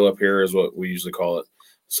 Bluegill up here is what we usually call it.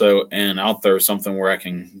 So, and I'll throw something where I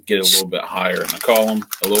can get a little bit higher in the column,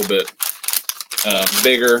 a little bit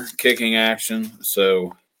bigger kicking action.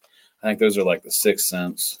 So I think those are like the 6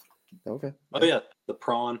 cents. Okay. Oh yeah, the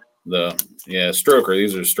prawn. Stroker.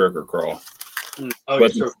 These are stroker crawl. Oh,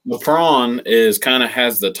 but the prawn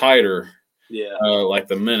has the tighter, like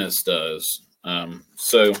the Menace does.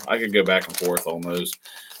 So I could go back and forth on those,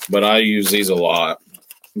 but I use these a lot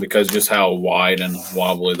because just how wide and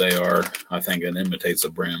wobbly they are. I think it imitates a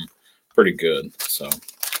brim pretty good. So,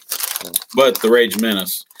 but the Rage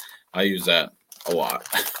Menace, I use that a lot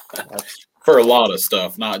for a lot of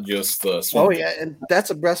stuff, not just the swim. Oh yeah, and that's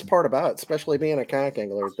the best part about it, especially being a kayak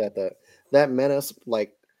angler, that Menace,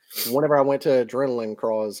 like whenever I went to adrenaline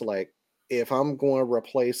crawls, like if I'm going to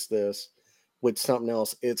replace this with something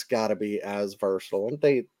else, it's got to be as versatile. And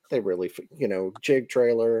they really, jig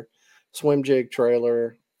trailer, swim jig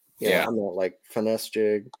trailer. I'm not like finesse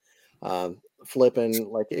jig, flipping.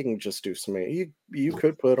 Like you can just do some. You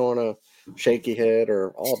could put on a shaky head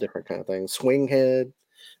or all different kind of things. Swing head.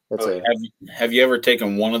 Have you ever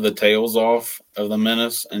taken one of the tails off of the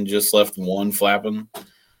Menace and just left one flapping?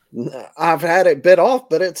 I've had it bit off,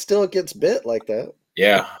 but it still gets bit like that.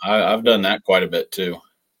 Yeah, I've done that quite a bit too.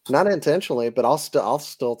 Not intentionally, but I'll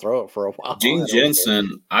still throw it for a while. Gene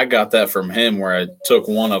Jensen, I got that from him where I took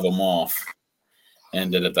one of them off and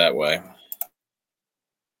did it that way.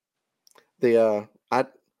 It's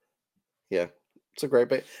a great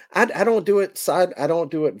bait. I don't do it I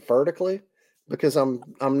don't do it vertically because I'm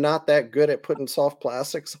not that good at putting soft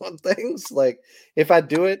plastics on things. Like if I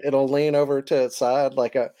do it, it'll lean over to its side.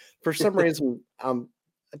 Like for some reason,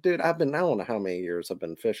 dude, I don't know how many years I've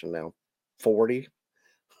been fishing now. 40.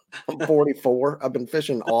 I'm 44. I've been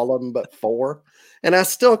fishing all of them but 4, and I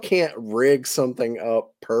still can't rig something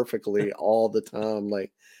up perfectly all the time.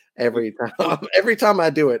 Like every time. Every time I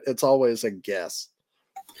do it, it's always a guess.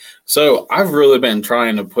 So I've really been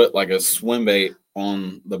trying to put like a swim bait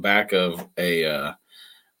on the back of a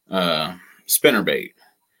spinner bait.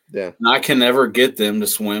 Yeah. And I can never get them to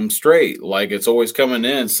swim straight. Like it's always coming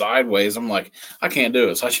in sideways. I'm like, I can't do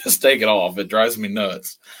it. So I just take it off. It drives me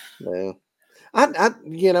nuts. Yeah.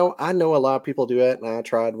 I know a lot of people do it, and I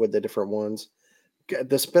tried with the different ones.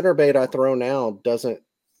 The spinner bait I throw now doesn't,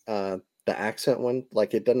 the accent one,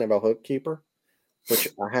 like it doesn't have a hook keeper, which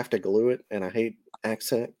I have to glue it, and I hate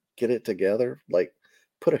accent. Get it together. Like,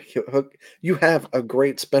 put a hook. You have a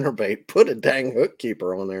great spinner bait. Put a dang hook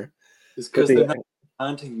keeper on there. It's because they're not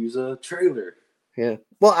trying to use a trailer. Yeah.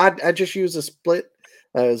 Well, I just use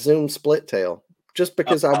a zoom split tail, just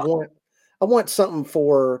because I want something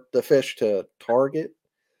for the fish to target.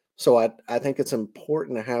 So I think it's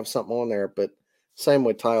important to have something on there. But same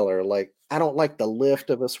with Tyler. Like, I don't like the lift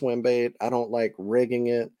of a swim bait. I don't like rigging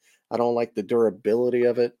it. I don't like the durability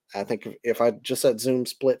of it. I think if I just that zoom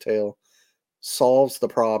split tail solves the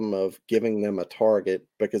problem of giving them a target,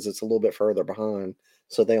 because it's a little bit further behind,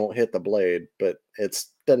 so they don't hit the blade, but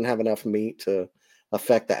it's doesn't have enough meat to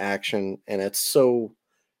affect the action, and it's so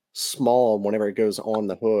small whenever it goes on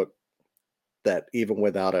the hook that even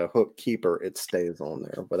without a hook keeper, it stays on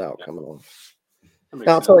there without coming off.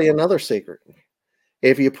 Now, I'll tell you another secret.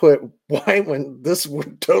 If you put white one, this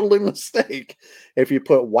would totally mistake. If you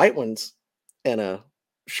put white ones in a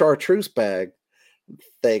chartreuse bag,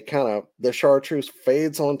 the chartreuse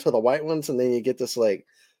fades onto the white ones, and then you get this like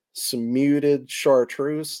muted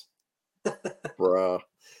chartreuse. Bruh.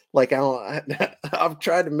 Like I've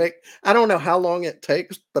tried to make, I don't know how long it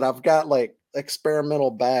takes, but I've got like experimental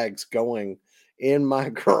bags going in my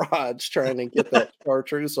garage trying to get that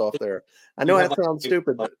chartreuse off there. I know that sounds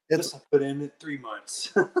stupid, but this I put in 3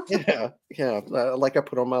 months. yeah. Like I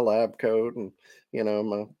put on my lab coat, and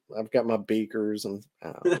I've got my beakers, and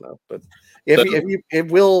I don't know, but it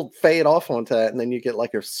will fade off onto that, and then you get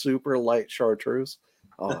like a super light chartreuse.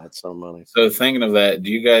 Oh, that's so money. So thinking of that,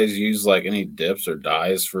 do you guys use like any dips or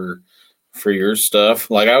dyes for your stuff?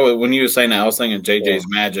 Like when you were saying that, I was thinking JJ's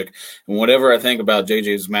Magic, and whatever I think about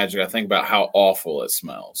JJ's Magic, I think about how awful it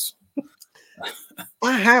smells.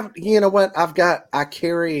 I have, you know what? I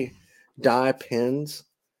carry dye pins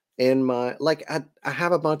in my, like, I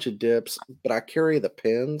have a bunch of dips, but I carry the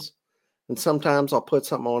pins, and sometimes I'll put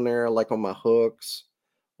something on there, like on my hooks,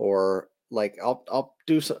 or like I'll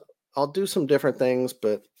do some different things.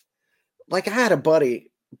 But like, I had a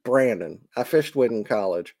buddy, Brandon, I fished with in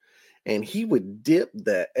college, and he would dip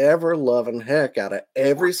the ever loving heck out of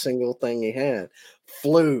every single thing he had.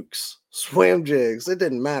 Flukes, swim jigs, it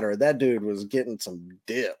didn't matter. That dude was getting some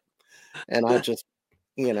dip. And I just,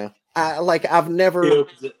 I've never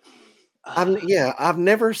I've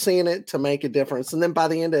never seen it to make a difference. And then by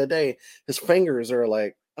the end of the day, his fingers are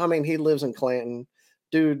like, I mean, he lives in Clanton,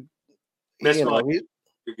 dude. You're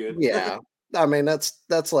good. Yeah. I mean,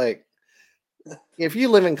 that's like, if you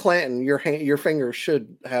live in Clanton, your fingers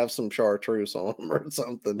should have some chartreuse on them or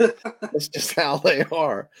something. That's just how they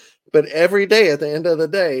are. But every day, at the end of the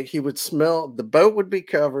day, he would smell, the boat would be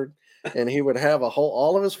covered, and he would have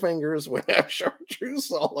all of his fingers would have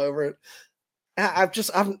chartreuse all over it.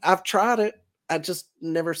 I've tried it. I just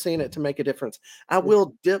never seen it to make a difference. I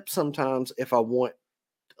will dip sometimes if I want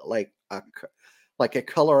like a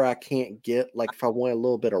color I can't get, like if I want a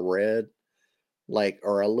little bit of red, like,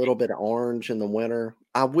 or a little bit of orange in the winter,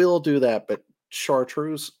 I will do that. But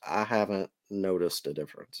chartreuse, I haven't noticed a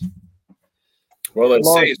difference. Well, they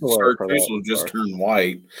say chartreuse will just turn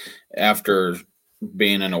white after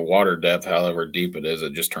being in a water depth, however deep it is.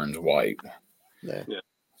 It just turns white. Yeah.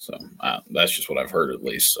 So that's just what I've heard, at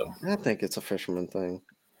least. So I think it's a fisherman thing.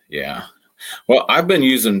 Yeah. Well, I've been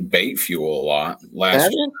using bait fuel a lot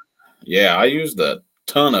last year. Yeah, I used a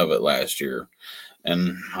ton of it last year,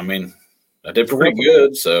 and I mean, I did pretty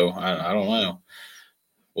good. So I don't know.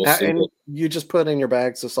 We'll see. And you just put in your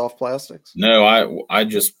bags the soft plastics? No, I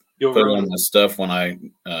just put on the stuff when I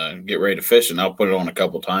get ready to fish, and I'll put it on a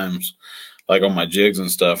couple times, like on my jigs and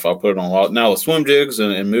stuff. I'll put it on a lot. Now the swim jigs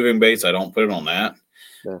and moving baits, I don't put it on that,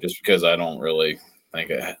 just because I don't really think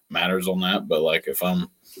it matters on that. But like if I'm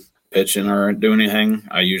pitching or doing anything,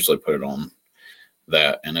 I usually put it on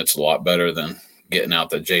that, and it's a lot better than getting out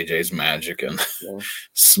the JJ's Magic and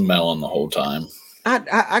smelling the whole time.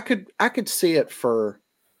 I could see it for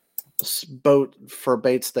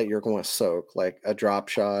baits that you're going to soak, like a drop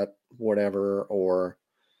shot, whatever, or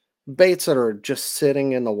baits that are just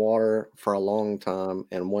sitting in the water for a long time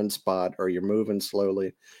in one spot, or you're moving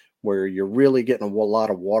slowly, where you're really getting a lot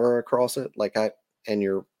of water across it,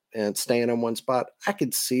 and it's staying in one spot. I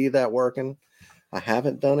could see that working. I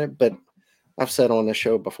haven't done it, but I've said on the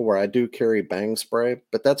show before I do carry bang spray,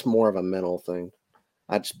 but that's more of a mental thing.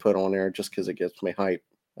 I just put on there just because it gets me hype.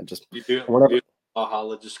 I just You do whenever it.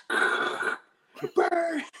 Valhalla just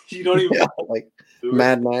you don't even yeah, like do it.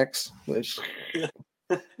 Mad Max.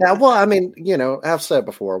 Yeah, well, I mean, I've said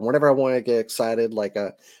before, whenever I want to get excited, like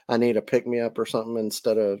I need a pick me up or something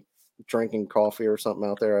instead of drinking coffee or something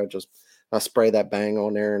out there, I spray that bang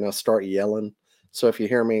on there and I start yelling. So if you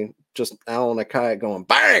hear me just out on a kayak going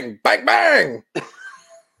bang, bang, bang,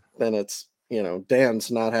 then it's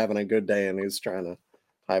Dan's not having a good day and he's trying to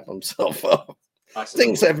hype himself up.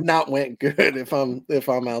 Things have not went good if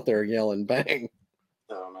I'm out there yelling bang.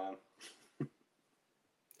 Oh man.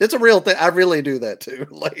 It's a real thing. I really do that too.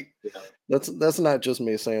 Like Yeah. that's not just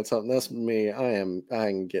me saying something. That's me. I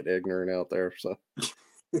can get ignorant out there. So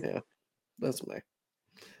yeah, that's me.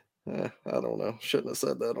 I don't know. Shouldn't have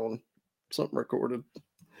said that on something recorded.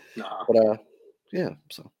 Nah. But yeah.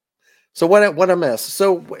 So what a mess.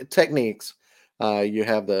 So techniques. You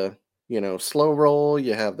have the slow roll.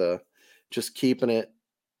 You have the just keeping it.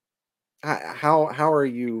 How are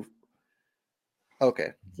you?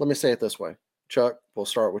 Okay, let me say it this way. Chuck, we'll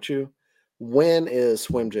start with you. When is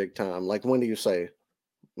swim jig time? Like when do you say,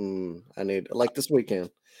 I need like this weekend,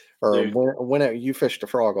 or Dude. when you fished a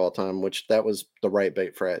frog all the time, which that was the right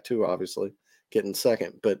bait for that too, obviously getting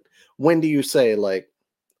second. But when do you say like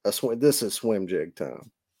a swim? This is swim jig time.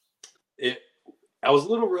 I was a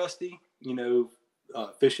little rusty,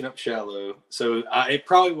 fishing up shallow. So it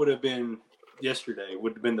probably would have been yesterday.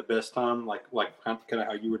 Would have been the best time, like kind of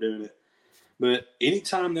how you were doing it. But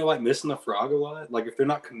anytime they're like missing the frog a lot, like if they're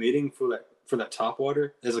not committing for that top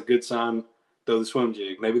water, is a good sign. Throw the swim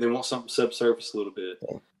jig. Maybe they want something subsurface a little bit.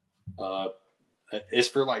 Uh, it's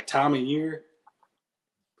for like time of year,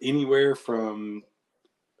 anywhere from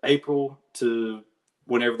April to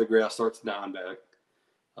whenever the grass starts dying back.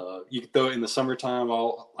 You can throw it in the summertime,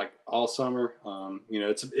 all summer.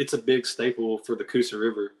 It's a big staple for the Coosa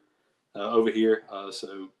River over here.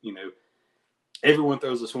 So everyone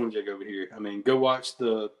throws a swim jig over here. I mean, go watch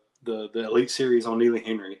the Elite Series on Neely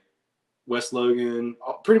Henry, West Logan.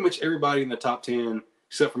 Pretty much everybody in the top 10,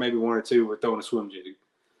 except for maybe one or two, were throwing a swim jig.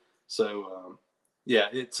 So yeah,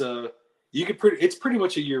 it's pretty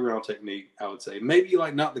much a year-round technique, I would say. Maybe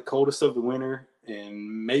like not the coldest of the winter,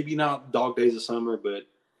 and maybe not dog days of summer, but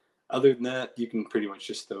other than that, you can pretty much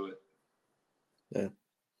just throw it. Yeah,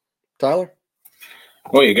 Tyler.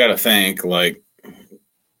 Well, you got to think like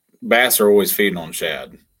bass are always feeding on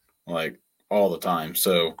shad, like all the time.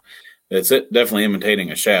 So it's definitely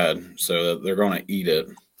imitating a shad, so that they're going to eat it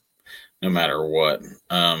no matter what.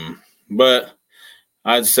 But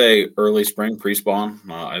I'd say early spring pre-spawn.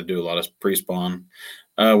 I do a lot of pre-spawn.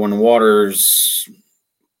 When the water's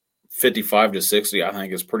 55 to 60, I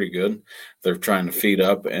think is pretty good. They're trying to feed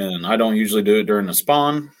up, and I don't usually do it during the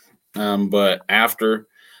spawn, but after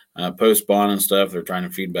post spawn and stuff, they're trying to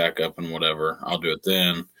feed back up and whatever. I'll do it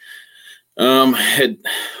then.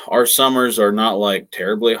 Our summers are not like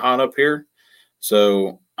terribly hot up here,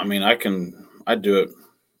 so I mean, I do it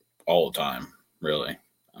all the time, really.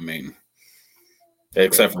 I mean,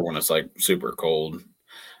 except for when it's like super cold.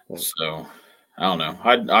 So I don't know.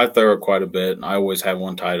 I throw it quite a bit. I always have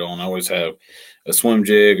one tied on. I always have a swim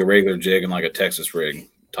jig, a regular jig, and like a Texas rig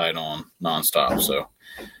tied on nonstop. So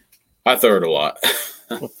I throw it a lot.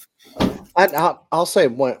 I'll say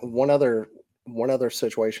one other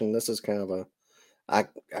situation. This is kind of I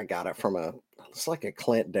got it from it's like a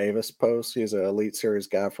Clint Davis post. He's an Elite Series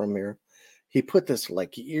guy from here. He put this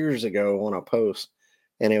like years ago on a post,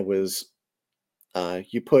 and it was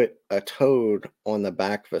you put a toad on the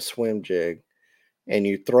back of a swim jig, and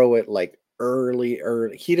you throw it like early.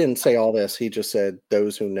 He didn't say all this. He just said,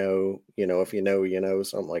 "Those who know, if you know,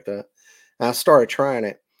 something like that." And I started trying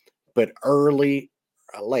it, but early,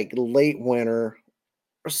 like late winter,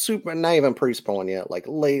 super not even pre-spawn yet, like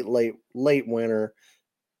late winter,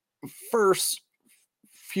 first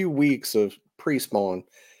few weeks of pre-spawn,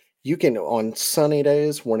 you can on sunny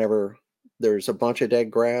days whenever there's a bunch of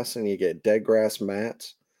dead grass and you get dead grass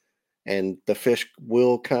mats and the fish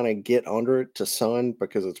will kind of get under it to sun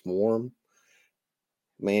because it's warm.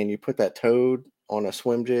 Man, you put that toad on a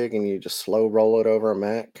swim jig and you just slow roll it over a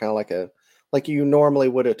mat, kind of like you normally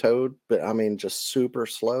would a toad, but I mean just super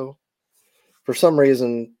slow. For some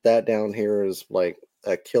reason, that down here is like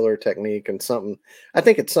a killer technique and something. I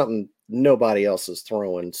think it's something nobody else is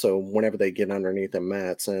throwing. So whenever they get underneath the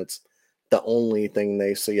mats and it's the only thing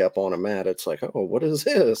they see up on a mat, it's like, oh, what is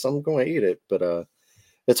this? I'm going to eat it. But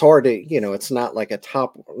it's hard to, it's not like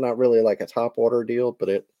not really like a top water deal,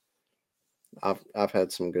 but I've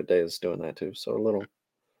had some good days doing that too. So a little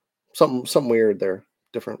something weird there,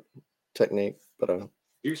 different technique, but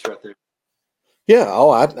Juice right there. yeah, oh,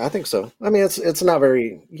 I think so. I mean, it's not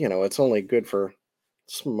very, it's only good for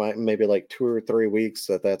maybe like 2 or 3 weeks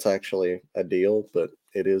that's actually a deal, but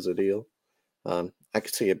it is a deal. I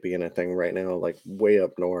could see it being a thing right now, like way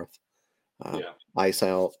up north. Yeah. Ice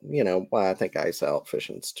out, well, I think ice out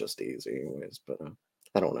fishing's just easy anyways, but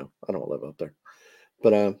I don't know. I don't live up there.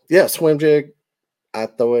 But yeah, swim jig, I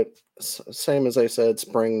throw it same as I said,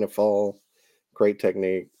 spring to fall, great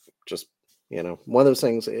technique. Just, one of those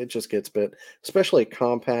things, it just gets bit, especially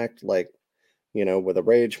compact, like, with the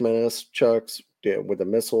Rage Menace chucks, yeah, with the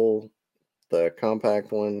missile, the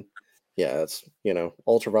compact one. Yeah, it's,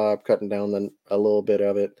 ultra vibe cutting down a little bit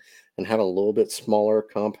of it and having a little bit smaller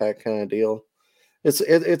compact kind of deal. It's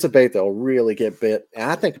a bait that'll really get bit. And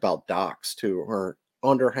I think about docks too, or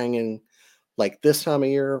underhanging like this time of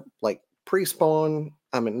year, like pre-spawn.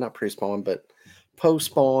 I mean, not pre-spawn, but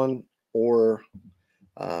post-spawn or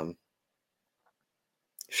um,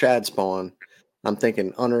 shad spawn. I'm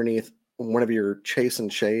thinking underneath whenever you're chasing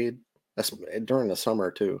shade, that's during the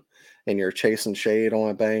summer too, and you're chasing shade on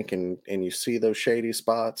a bank and you see those shady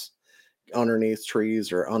spots underneath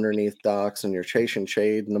trees or underneath docks and you're chasing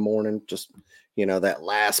shade in the morning, just that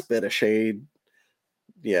last bit of shade.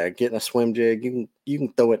 Yeah, getting a swim jig, you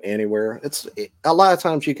can throw it anywhere. A lot of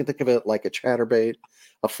times you can think of it like a chatterbait,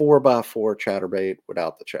 a 4x4 chatterbait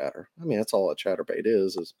without the chatter. I mean, that's all a chatterbait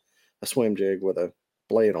is a swim jig with a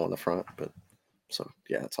blade on the front. But so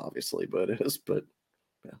yeah, it's obviously what it is. But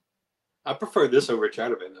yeah. I prefer this over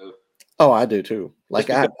chatterbait though. Oh, I do too. Just Like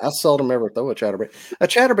I, because, I seldom ever throw a chatterbait. A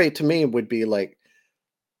chatterbait to me would be like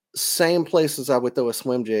same places I would throw a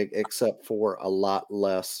swim jig, except for a lot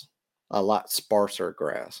sparser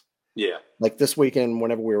grass. yeah. Like this weekend,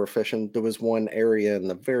 whenever we were fishing, there was one area in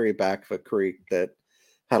the very back of a creek that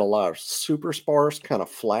had a lot of super sparse, kind of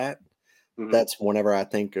flat. Hmm. That's whenever I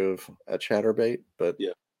think of a chatterbait, but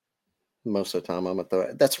Yeah. most of the time I'm at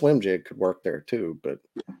that swim jig could work there too. But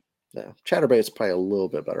yeah, chatterbait's probably a little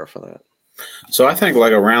bit better for that. So I think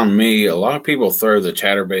like around me, a lot of people throw the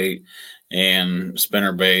chatterbait and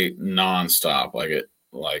spinnerbait nonstop,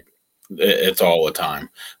 it's all the time.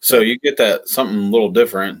 So Yeah. you get that something a little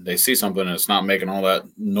different. They see something that's not making all that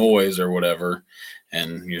noise or whatever,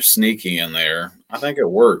 and you're sneaky in there. I think it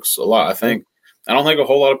works a lot. Yeah. I don't think a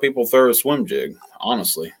whole lot of people throw a swim jig,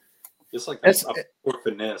 honestly. It's like It's a more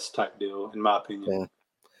finesse type deal, in my opinion.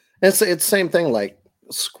 yeah. It's same thing like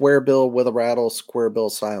square bill with a rattle, square bill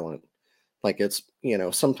silent. Like it's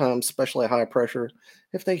sometimes, especially high pressure,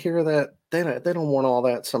 if they hear that, they don't want all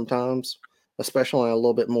that sometimes, especially on a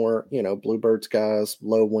little bit more bluebird skies,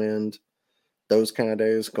 low wind, those kind of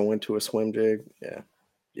days. Go into a swim jig, yeah,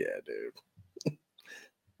 yeah, dude,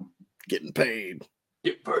 getting paid.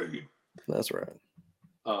 Get paid. That's right.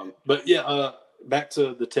 But yeah, back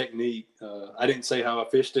to the technique. I didn't say how I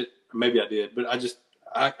fished it. Maybe I did, but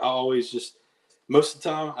I always just most of the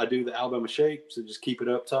time I do the Alabama shake, so just keep it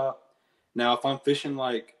up top. Now, if I'm fishing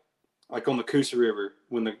like on the Coosa River,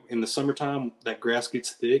 in the summertime that grass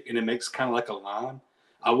gets thick and it makes kind of like a line,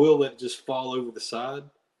 I will let it just fall over the side,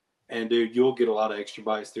 and dude, you'll get a lot of extra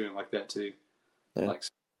bites doing it like that too. Yeah. Like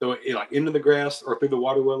so, like into the grass or through the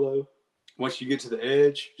water willow. Once you get to the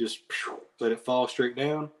edge, just let it fall straight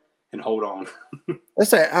down and hold on.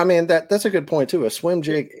 I mean that's a good point too. A swim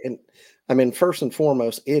jig, and I mean first and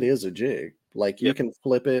foremost, it is a jig. Like Yeah, you can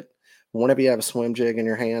flip it whenever you have a swim jig in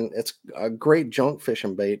your hand. It's a great junk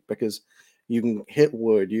fishing bait because you can hit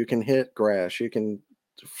wood, you can hit grass, you can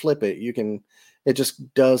flip it, you can. It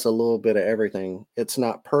just does a little bit of everything. It's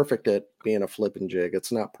not perfect at being a flipping jig.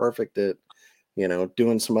 It's not perfect at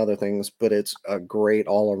doing some other things, but it's a great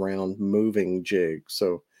all around moving jig.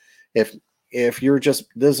 So if you're just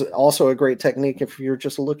this is also a great technique if you're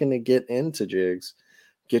just looking to get into jigs,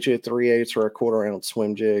 get you a 3/8 or a quarter ounce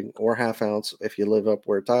swim jig or half ounce if you live up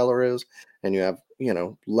where Tyler is and you have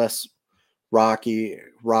less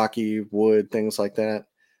rocky wood, things like that.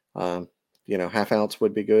 Um, half ounce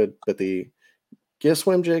would be good, but get a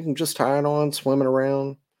swim jig and just tie it on, swimming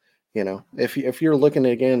around. If you're looking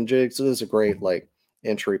to get in jigs, it is a great like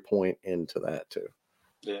entry point into that too.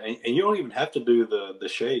 yeah, and you don't even have to do the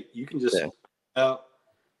shake. You can just Yeah. out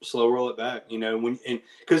slow roll it back.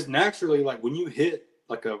 Because naturally, like when you hit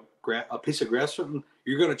like a piece of grass, or something,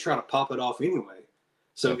 you're gonna try to pop it off anyway.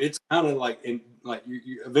 So Yeah. it's kind of like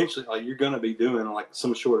you eventually like you're gonna be doing like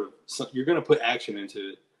you're gonna put action into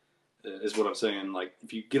it. Is what I'm saying. Like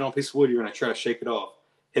if you get on a piece of wood, you're gonna try to shake it off.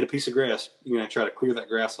 Hit a piece of grass, you're gonna try to clear that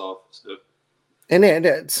grass off. So And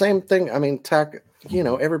then, same thing. I mean,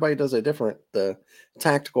 everybody does it different. The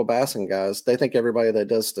tactical bassing guys, they think everybody that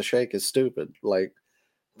does the shake is stupid. Like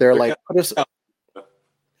They're They're like,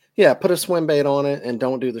 kind put a swim bait on it and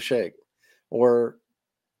don't do the shake. Or,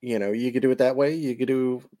 you could do it that way. You could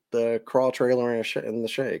do the crawl trailer in the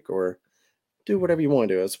shake, or do whatever you want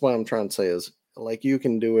to do. That's what I'm trying to say is, like, you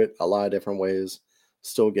can do it a lot of different ways,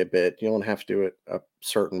 still get bit. You don't have to do it a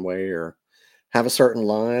certain way or have a certain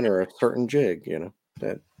line or a certain jig,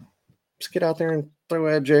 that just get out there and throw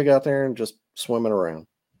that jig out there and just swim it around.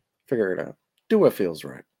 Figure it out. Do what feels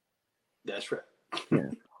right. That's right. Yeah.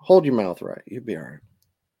 Hold your mouth right. You'll be all right.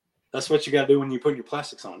 That's what you got to do when you put your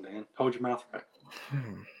plastics on, Dan. Hold your mouth right.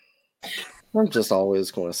 I'm just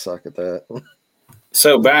always going to suck at that.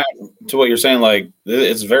 So back to what you're saying, like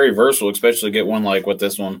it's very versatile, especially get one like what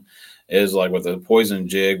this one is, like with a poison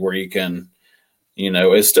jig, where you can,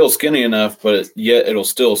 it's still skinny enough, but yet it'll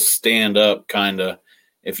still stand up, kind of,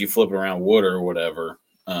 if you flip around wood or whatever.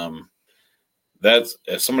 That's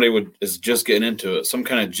if somebody is just getting into it, some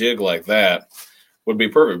kind of jig like that would be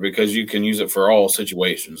perfect, because you can use it for all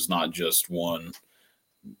situations, not just one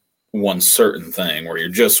certain thing where you're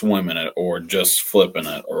just swimming it or just flipping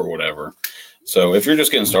it or whatever. So if you're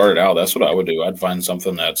just getting started out, that's what I would do. I'd find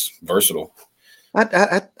something that's versatile.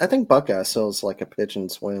 I think Buckeye sells like a pitch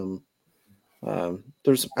and swim.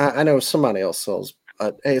 I know somebody else sells.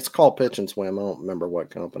 Hey, it's called Pitch and Swim. I don't remember what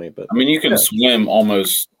company, but I mean, you can swim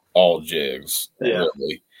almost all jigs, Yeah.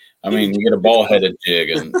 really. I mean, you get a ball-headed jig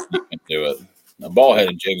and you can do it. A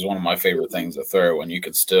ball-headed jig is one of my favorite things to throw, and you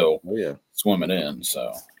could still swim it in.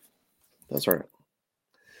 So that's right.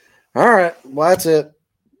 All right, well, that's it.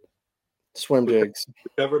 Swim jigs.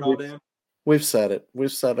 We covered all, Dan. We've said it.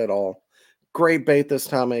 We've said it all. Great bait this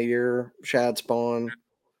time of year. Shad spawn,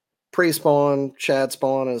 pre-spawn, shad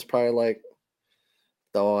spawn is probably like,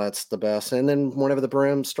 oh, that's the best. And then whenever the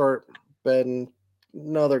brims start bedding,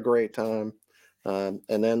 another great time. And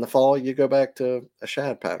then the fall, you go back to a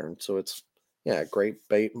shad pattern. So it's, great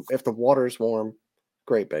bait. If the water's warm,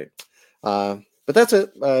 great bait. But that's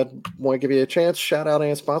it. Want to give you a chance. Shout out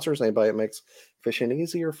any sponsors, anybody that makes fishing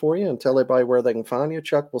easier for you, and tell everybody where they can find you.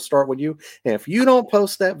 Chuck, we'll start with you. And if you don't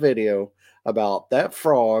post that video about that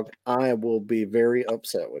frog, I will be very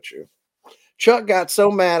upset with you. Chuck got so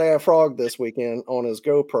mad at a frog this weekend on his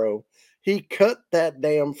GoPro, he cut that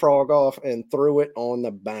damn frog off and threw it on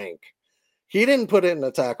the bank. He didn't put it in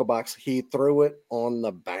the tackle box. He threw it on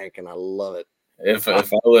the bank, and I love it. If I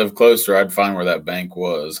lived closer, I'd find where that bank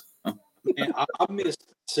was. And I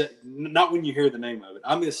missed, not when you hear the name of it,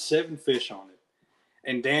 I missed 7 fish on it.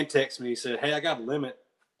 And Dan texted me, he said, hey, I got a limit.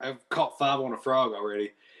 I've caught 5 on a frog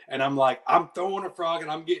already. And I'm like, I'm throwing a frog and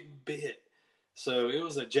I'm getting bit. So it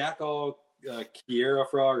was a jackall Kiera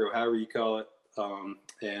frog, or however you call it.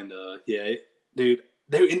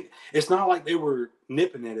 Dude, it's not like they were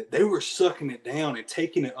nipping at it. They were sucking it down and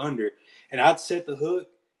taking it under. And I'd set the hook,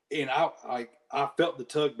 and I felt the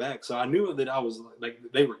tug back. So I knew that I was like,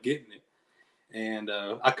 they were getting it. And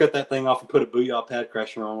I cut that thing off and put a Booyah pad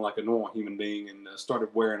crasher on like a normal human being, and started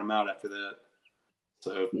wearing them out after that.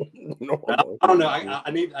 So I don't know. I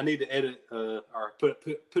need to edit or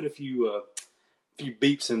put a few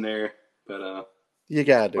beeps in there, but you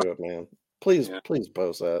gotta do it, man. Please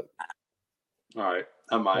post that. All right,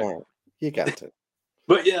 I might. Right. You got to.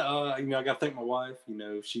 But yeah, I got to thank my wife.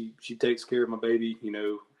 She takes care of my baby.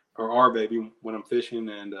 Or our baby when I'm fishing,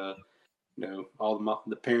 and all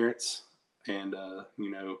the parents. And I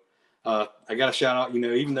got to shout out.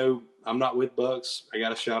 Even though I'm not with Bucks, I got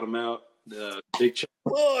to shout them out. The big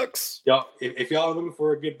Bucks. Y'all, if y'all are looking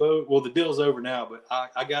for a good boat, well, the deal's over now. But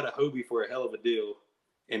I got a Hobie for a hell of a deal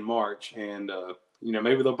in March, and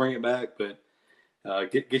maybe they'll bring it back. But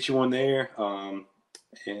get you one there. I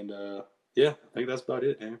think that's about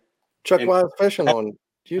it, man. Chuck Wise Fishing on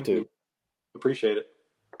YouTube. Appreciate it.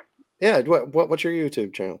 Yeah. What's your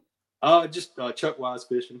YouTube channel? Just Chuck Wise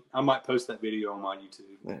Fishing. I might post that video on my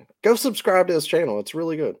YouTube. Yeah. Go subscribe to his channel. It's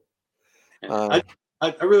really good. I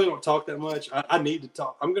really don't talk that much. I need to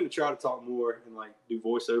talk. I'm going to try to talk more and like do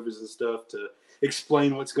voiceovers and stuff to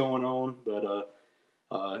explain what's going on.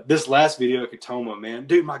 But this last video at Katoma, man,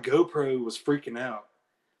 dude, my GoPro was freaking out.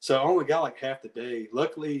 So I only got like half the day.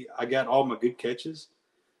 Luckily, I got all my good catches,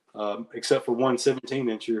 except for one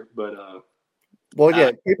 17-incher. But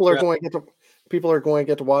people are going to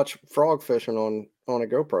get to watch frog fishing on a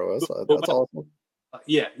GoPro. That's awesome.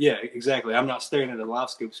 Yeah, exactly. I'm not staring at a live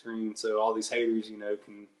scope screen, so all these haters,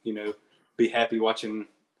 can be happy watching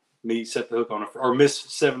me set the hook on or miss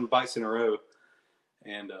 7 bites in a row.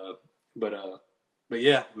 And but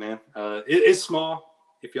yeah, man, it's small.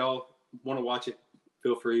 If y'all want to watch it,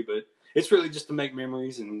 feel free. But it's really just to make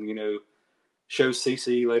memories and show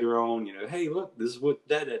CC later on. Hey, look, this is what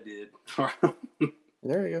Dad did.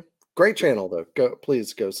 There you go. Great channel though.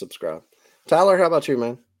 Please go subscribe. Tyler, how about you,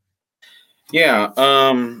 man? Yeah.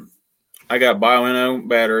 I got Bioenno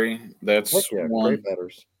battery. That's Heck yeah, one. great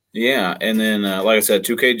batters. Yeah, and then like I said,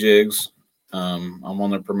 2K Jigs. I'm on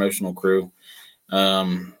their promotional crew.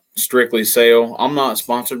 Strictly Sale. I'm not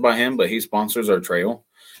sponsored by him, but he sponsors our trail.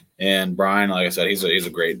 And Brian, like I said, he's a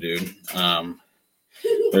great dude.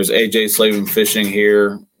 There's AJ Slavin Fishing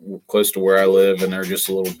here, close to where I live, and they're just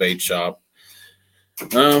a little bait shop.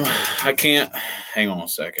 I can't. Hang on a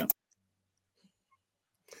second.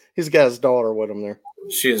 He's got his daughter with him there.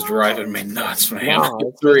 She is driving me nuts, man. Nah,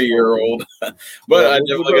 it's 3-year-old. But Yeah, I we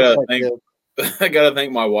definitely both gotta like thank. kids. I gotta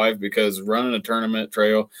thank my wife because running a tournament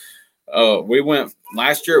trail. We went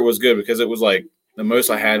last year. It was good because it was like the most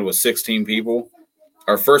I had was 16 people.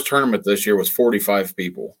 Our first tournament this year was 45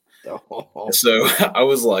 people. Oh. So I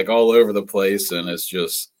was like all over the place, and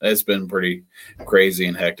it's been pretty crazy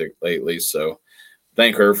and hectic lately. So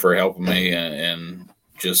thank her for helping me and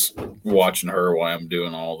just watching her while I'm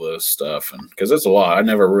doing all this stuff, and because it's a lot. I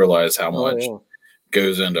never realized how much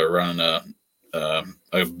goes into running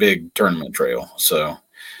a big tournament trail. So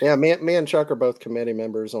yeah, me and Chuck are both committee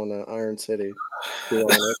members on the Iron City.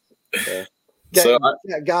 So,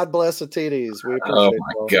 God bless the TDs. We appreciate it. Oh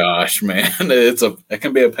my gosh, man. It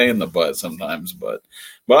can be a pain in the butt sometimes, but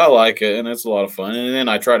I like it and it's a lot of fun. And then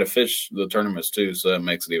I try to fish the tournaments too, so that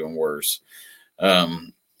makes it even worse.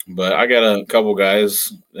 But I got a couple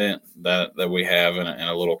guys that we have in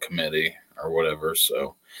a little committee or whatever.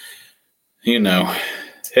 So,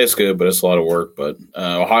 it's good, but it's a lot of work. But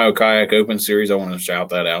Ohio Kayak Open Series, I want to shout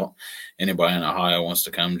that out. Anybody in Ohio wants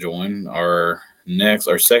to come join. Our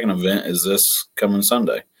second event is this coming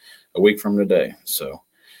Sunday, a week from today. So,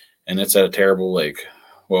 and it's at a terrible lake.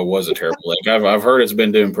 Well, it was a terrible lake. I've heard it's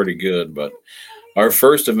been doing pretty good, but our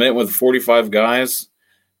first event with 45 guys,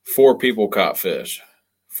 4 people caught fish.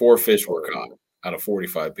 4 fish were caught out of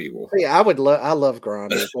 45 people. Yeah, I love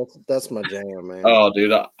grinders. That's my jam, man. Oh,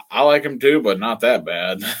 dude, I like them too, but not that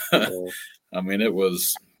bad. I mean, it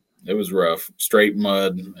was rough, straight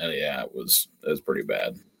mud, and yeah, it was pretty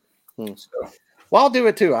bad. So. Well, I'll do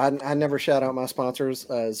it too. I never shout out my sponsors.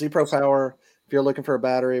 Z Pro Power. If you're looking for a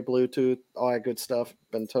battery, Bluetooth, all that good stuff,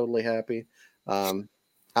 been totally happy.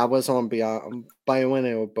 I was on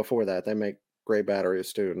Bioenno before that. They make great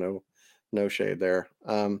batteries too. No shade there.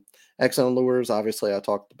 Exxon Lures, obviously, I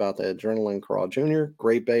talked about the Adrenaline Crawl Jr.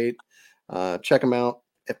 Great bait. Check them out.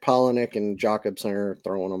 If Polinick and Jacobson are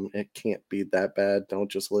throwing them, it can't be that bad. Don't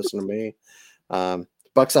just listen to me.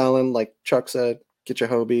 Bucks Island, like Chuck said, get your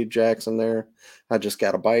Hobie, Jackson there. I just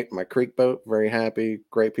got a bite. My creek boat, very happy.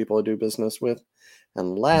 Great people to do business with.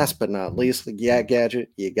 And last but not least, the Yak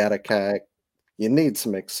Gadget. You got a kayak. You need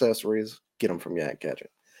some accessories. Get them from Yak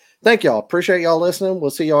Gadget. Thank y'all. Appreciate y'all listening.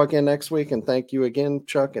 We'll see y'all again next week. And thank you again,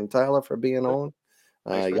 Chuck and Tyler, for being on.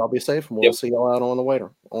 Y'all be safe, and we'll see y'all out on the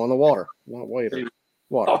water. Not waiter.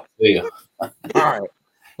 Water. See ya. All right.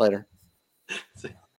 Later.